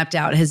 hours, we mapped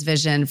out his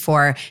vision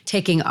for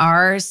taking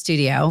our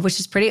studio, which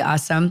is pretty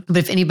awesome.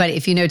 But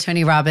if you know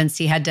Tony Robbins,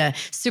 he had to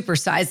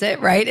supersize it,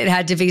 right? It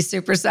had to be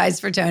supersized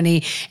for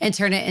Tony and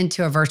turn it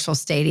into a virtual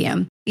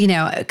stadium. You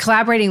know,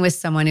 collaborating with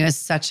someone who has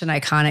such an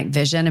iconic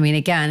vision. I mean,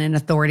 again, an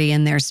authority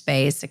in their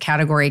space, a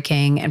category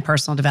king in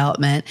personal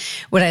development.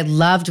 What I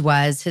loved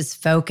was his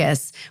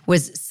focus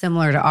was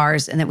similar to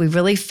ours, and that we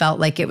really felt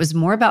like it was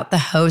more about the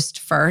host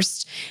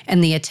first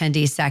and the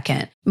attendee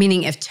second.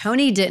 Meaning if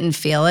Tony didn't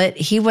feel it,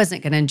 he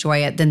wasn't going to enjoy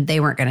it, then they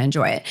weren't going to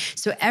enjoy it.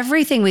 So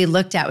everything we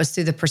looked at was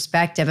through the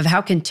perspective of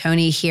how can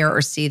Tony hear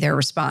or see their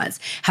response?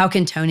 How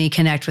can Tony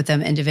connect with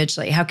them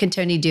individually? How can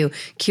Tony do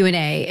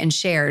Q&A and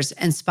shares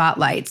and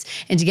spotlights?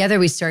 And together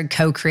we started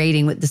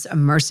co-creating what this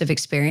immersive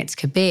experience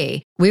could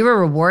be. We were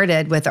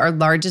rewarded with our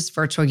largest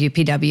virtual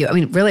UPW. I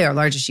mean, really our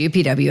largest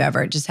UPW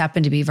ever. It just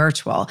happened to be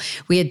virtual.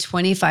 We had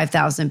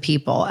 25,000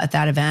 people at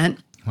that event.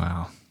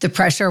 Wow. The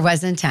pressure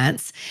was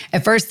intense.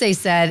 At first they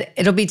said,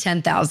 it'll be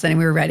 10,000 and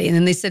we were ready. And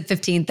then they said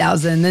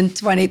 15,000, then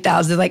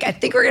 20,000. Like, I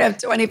think we're going to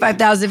have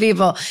 25,000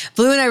 people.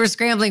 Blue and I were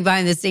scrambling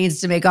behind the scenes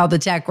to make all the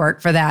tech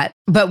work for that.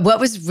 But what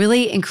was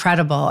really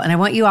incredible, and I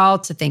want you all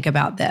to think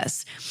about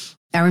this,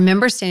 I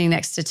remember standing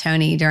next to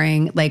Tony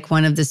during like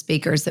one of the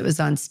speakers that was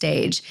on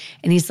stage.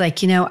 And he's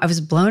like, you know, I was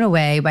blown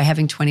away by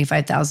having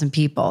 25,000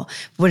 people.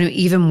 What I'm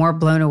even more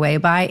blown away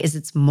by is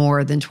it's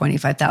more than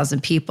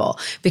 25,000 people,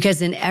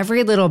 because in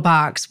every little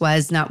box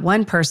was not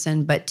one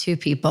person, but two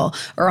people,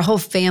 or a whole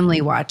family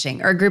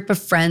watching, or a group of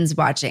friends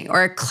watching,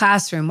 or a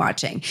classroom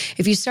watching.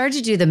 If you started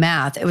to do the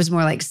math, it was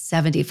more like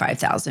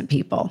 75,000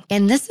 people.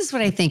 And this is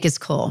what I think is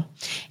cool,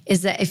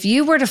 is that if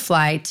you were to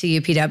fly to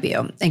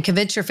UPW and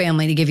convince your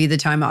family to give you the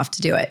time off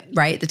to do it,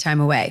 right? The time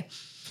away.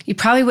 You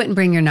probably wouldn't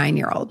bring your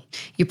 9-year-old.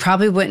 You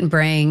probably wouldn't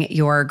bring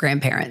your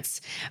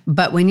grandparents.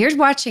 But when you're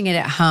watching it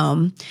at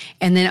home,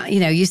 and then, you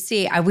know, you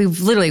see,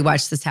 we've literally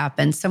watched this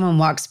happen. Someone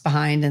walks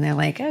behind and they're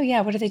like, oh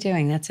yeah, what are they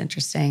doing? That's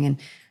interesting. And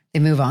they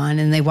move on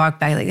and they walk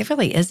by like, it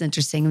really is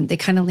interesting. And they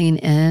kind of lean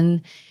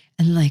in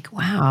and like,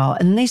 wow.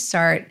 And then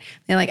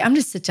they're like, I'm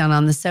just sit down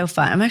on the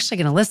sofa. I'm actually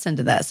going to listen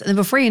to this. And then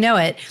before you know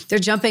it, they're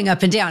jumping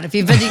up and down. If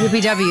you've been to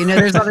UPW, you know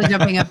there's all the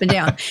jumping up and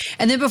down.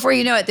 And then before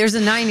you know it, there's a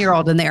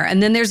 9-year-old in there.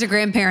 And then there's a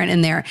grandparent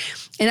in there.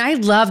 And I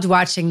loved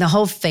watching the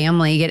whole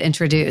family get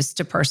introduced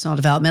to personal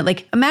development.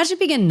 Like, imagine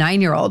being a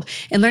 9-year-old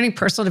and learning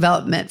personal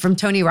development from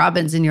Tony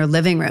Robbins in your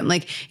living room.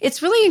 Like,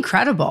 it's really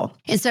incredible.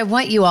 And so I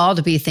want you all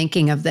to be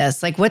thinking of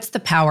this. Like, what's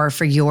the power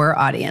for your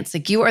audience?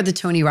 Like, you are the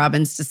Tony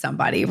Robbins to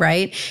somebody,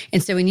 right?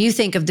 And so when you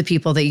think of the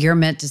people that you're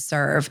meant to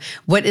serve,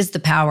 what is the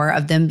power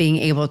of them being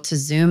able to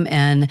zoom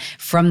in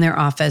from their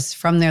office,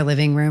 from their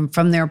living room,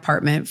 from their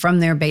apartment, from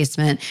their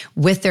basement,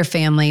 with their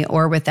family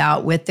or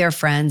without, with their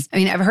friends? I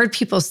mean, I've heard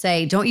people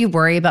say, don't you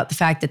worry about the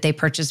fact that they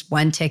purchased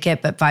one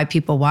ticket, but 5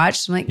 people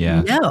watched? I'm like,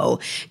 no,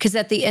 because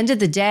at the end of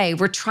the day,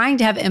 we're trying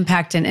to have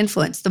impact and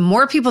influence. The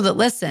more people that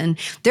listen,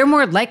 they're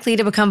more likely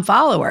to become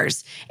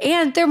followers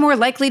and they're more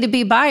likely to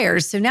be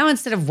buyers. So now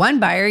instead of 1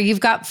 buyer,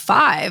 you've got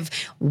 5.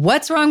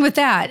 What's wrong with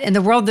that? In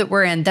the world that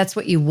we're in, that's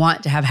what you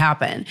want to have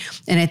happen.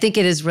 And I think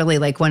it is really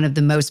like one of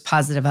the most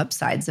positive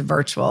upsides of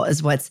virtual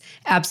is what's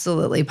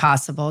absolutely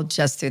possible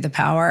just through the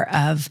power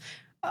of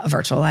a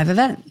virtual live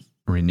event.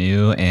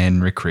 Renew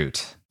and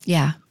recruit.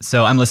 Yeah.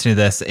 So I'm listening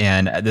to this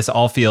and this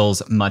all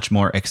feels much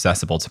more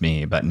accessible to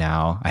me, but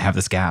now I have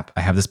this gap.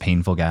 I have this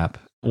painful gap.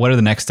 What are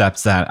the next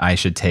steps that I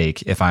should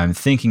take if I'm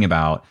thinking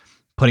about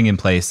putting in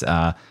place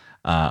a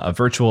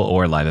virtual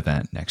or live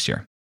event next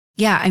year?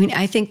 Yeah, I mean,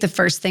 I think the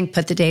first thing,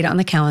 put the date on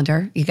the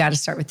calendar. You got to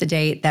start with the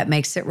date. That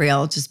makes it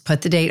real. Just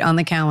put the date on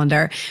the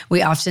calendar.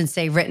 We often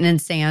say written in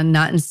sand,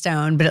 not in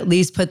stone, but at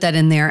least put that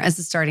in there as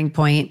a starting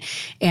point.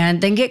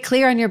 And then get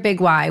clear on your big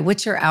why.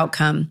 What's your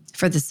outcome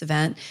for this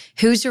event?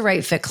 Who's your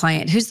right fit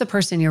client? Who's the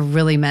person you're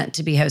really meant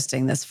to be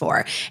hosting this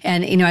for?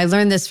 And, you know, I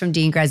learned this from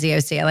Dean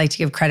Graziosi. I like to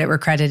give credit where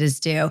credit is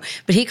due,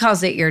 but he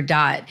calls it your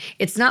dot.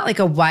 It's not like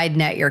a wide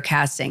net you're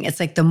casting. It's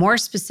like the more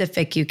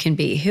specific you can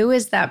be. Who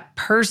is that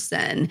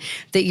person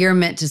that you're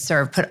meant to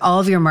serve? Put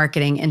all of your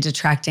marketing into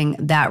attracting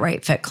that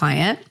right fit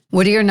client.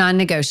 What are your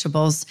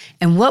non-negotiables?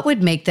 And what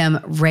would make them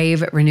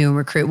rave, renew, and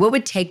recruit? What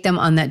would take them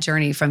on that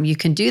journey from you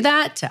can do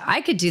that to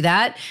I could do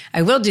that,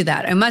 I will do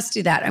that, I must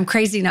do that, I'm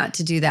crazy not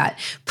to do that.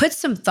 Put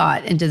some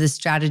thought into the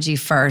strategy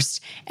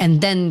first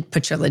and then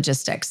put your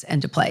logistics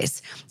into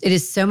place. It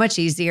is so much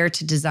easier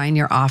to design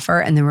your offer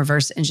and then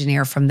reverse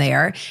engineer from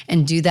there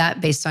and do that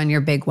based on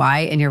your big why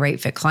and your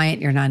right fit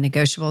client, your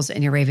non-negotiables,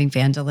 and your raving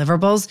fan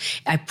deliverables.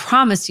 I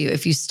promise you,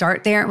 if you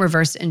start there and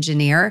reverse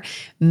engineer,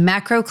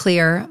 macro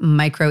clear,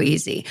 micro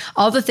easy.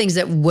 All the things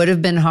that would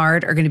have been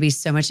hard are going to be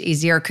so much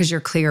easier because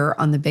you're clearer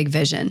on the big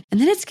vision. And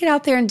then it's get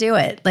out there and do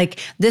it. Like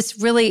this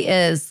really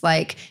is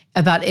like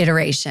about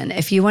iteration.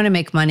 If you want to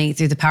make money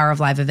through the power of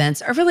live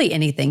events or really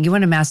anything, you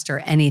want to master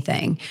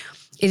anything,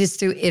 it is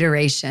through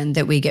iteration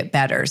that we get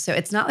better. So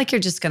it's not like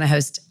you're just going to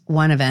host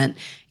one event.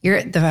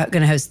 You're going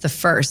to host the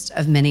first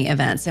of many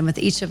events. And with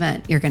each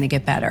event, you're going to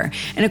get better.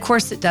 And of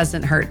course, it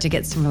doesn't hurt to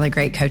get some really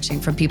great coaching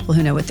from people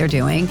who know what they're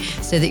doing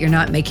so that you're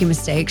not making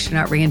mistakes, you're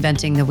not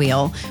reinventing the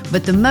wheel.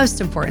 But the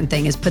most important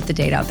thing is put the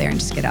date out there and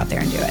just get out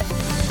there and do it.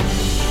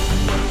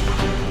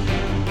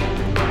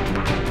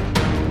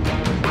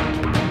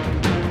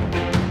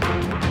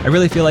 I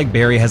really feel like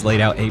Bari has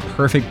laid out a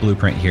perfect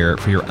blueprint here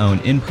for your own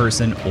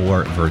in-person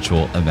or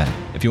virtual event.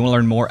 If you want to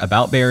learn more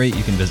about Bari,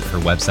 you can visit her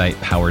website,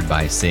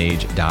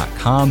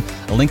 poweredbysage.com.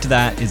 A link to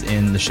that is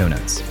in the show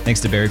notes. Thanks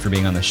to Bari for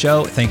being on the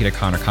show. Thank you to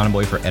Connor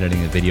Conboy for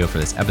editing the video for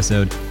this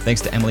episode. Thanks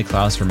to Emily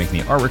Klaus for making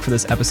the artwork for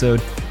this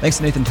episode. Thanks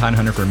to Nathan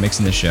Tonhunter for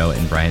mixing the show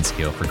and Brian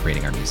Skeel for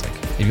creating our music.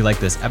 If you like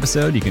this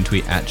episode, you can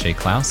tweet at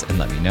 @JKlaus and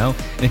let me know.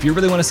 And if you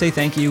really want to say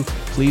thank you,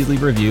 please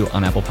leave a review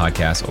on Apple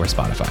Podcasts or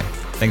Spotify.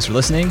 Thanks for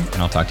listening, and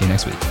I'll talk to you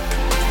next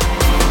week.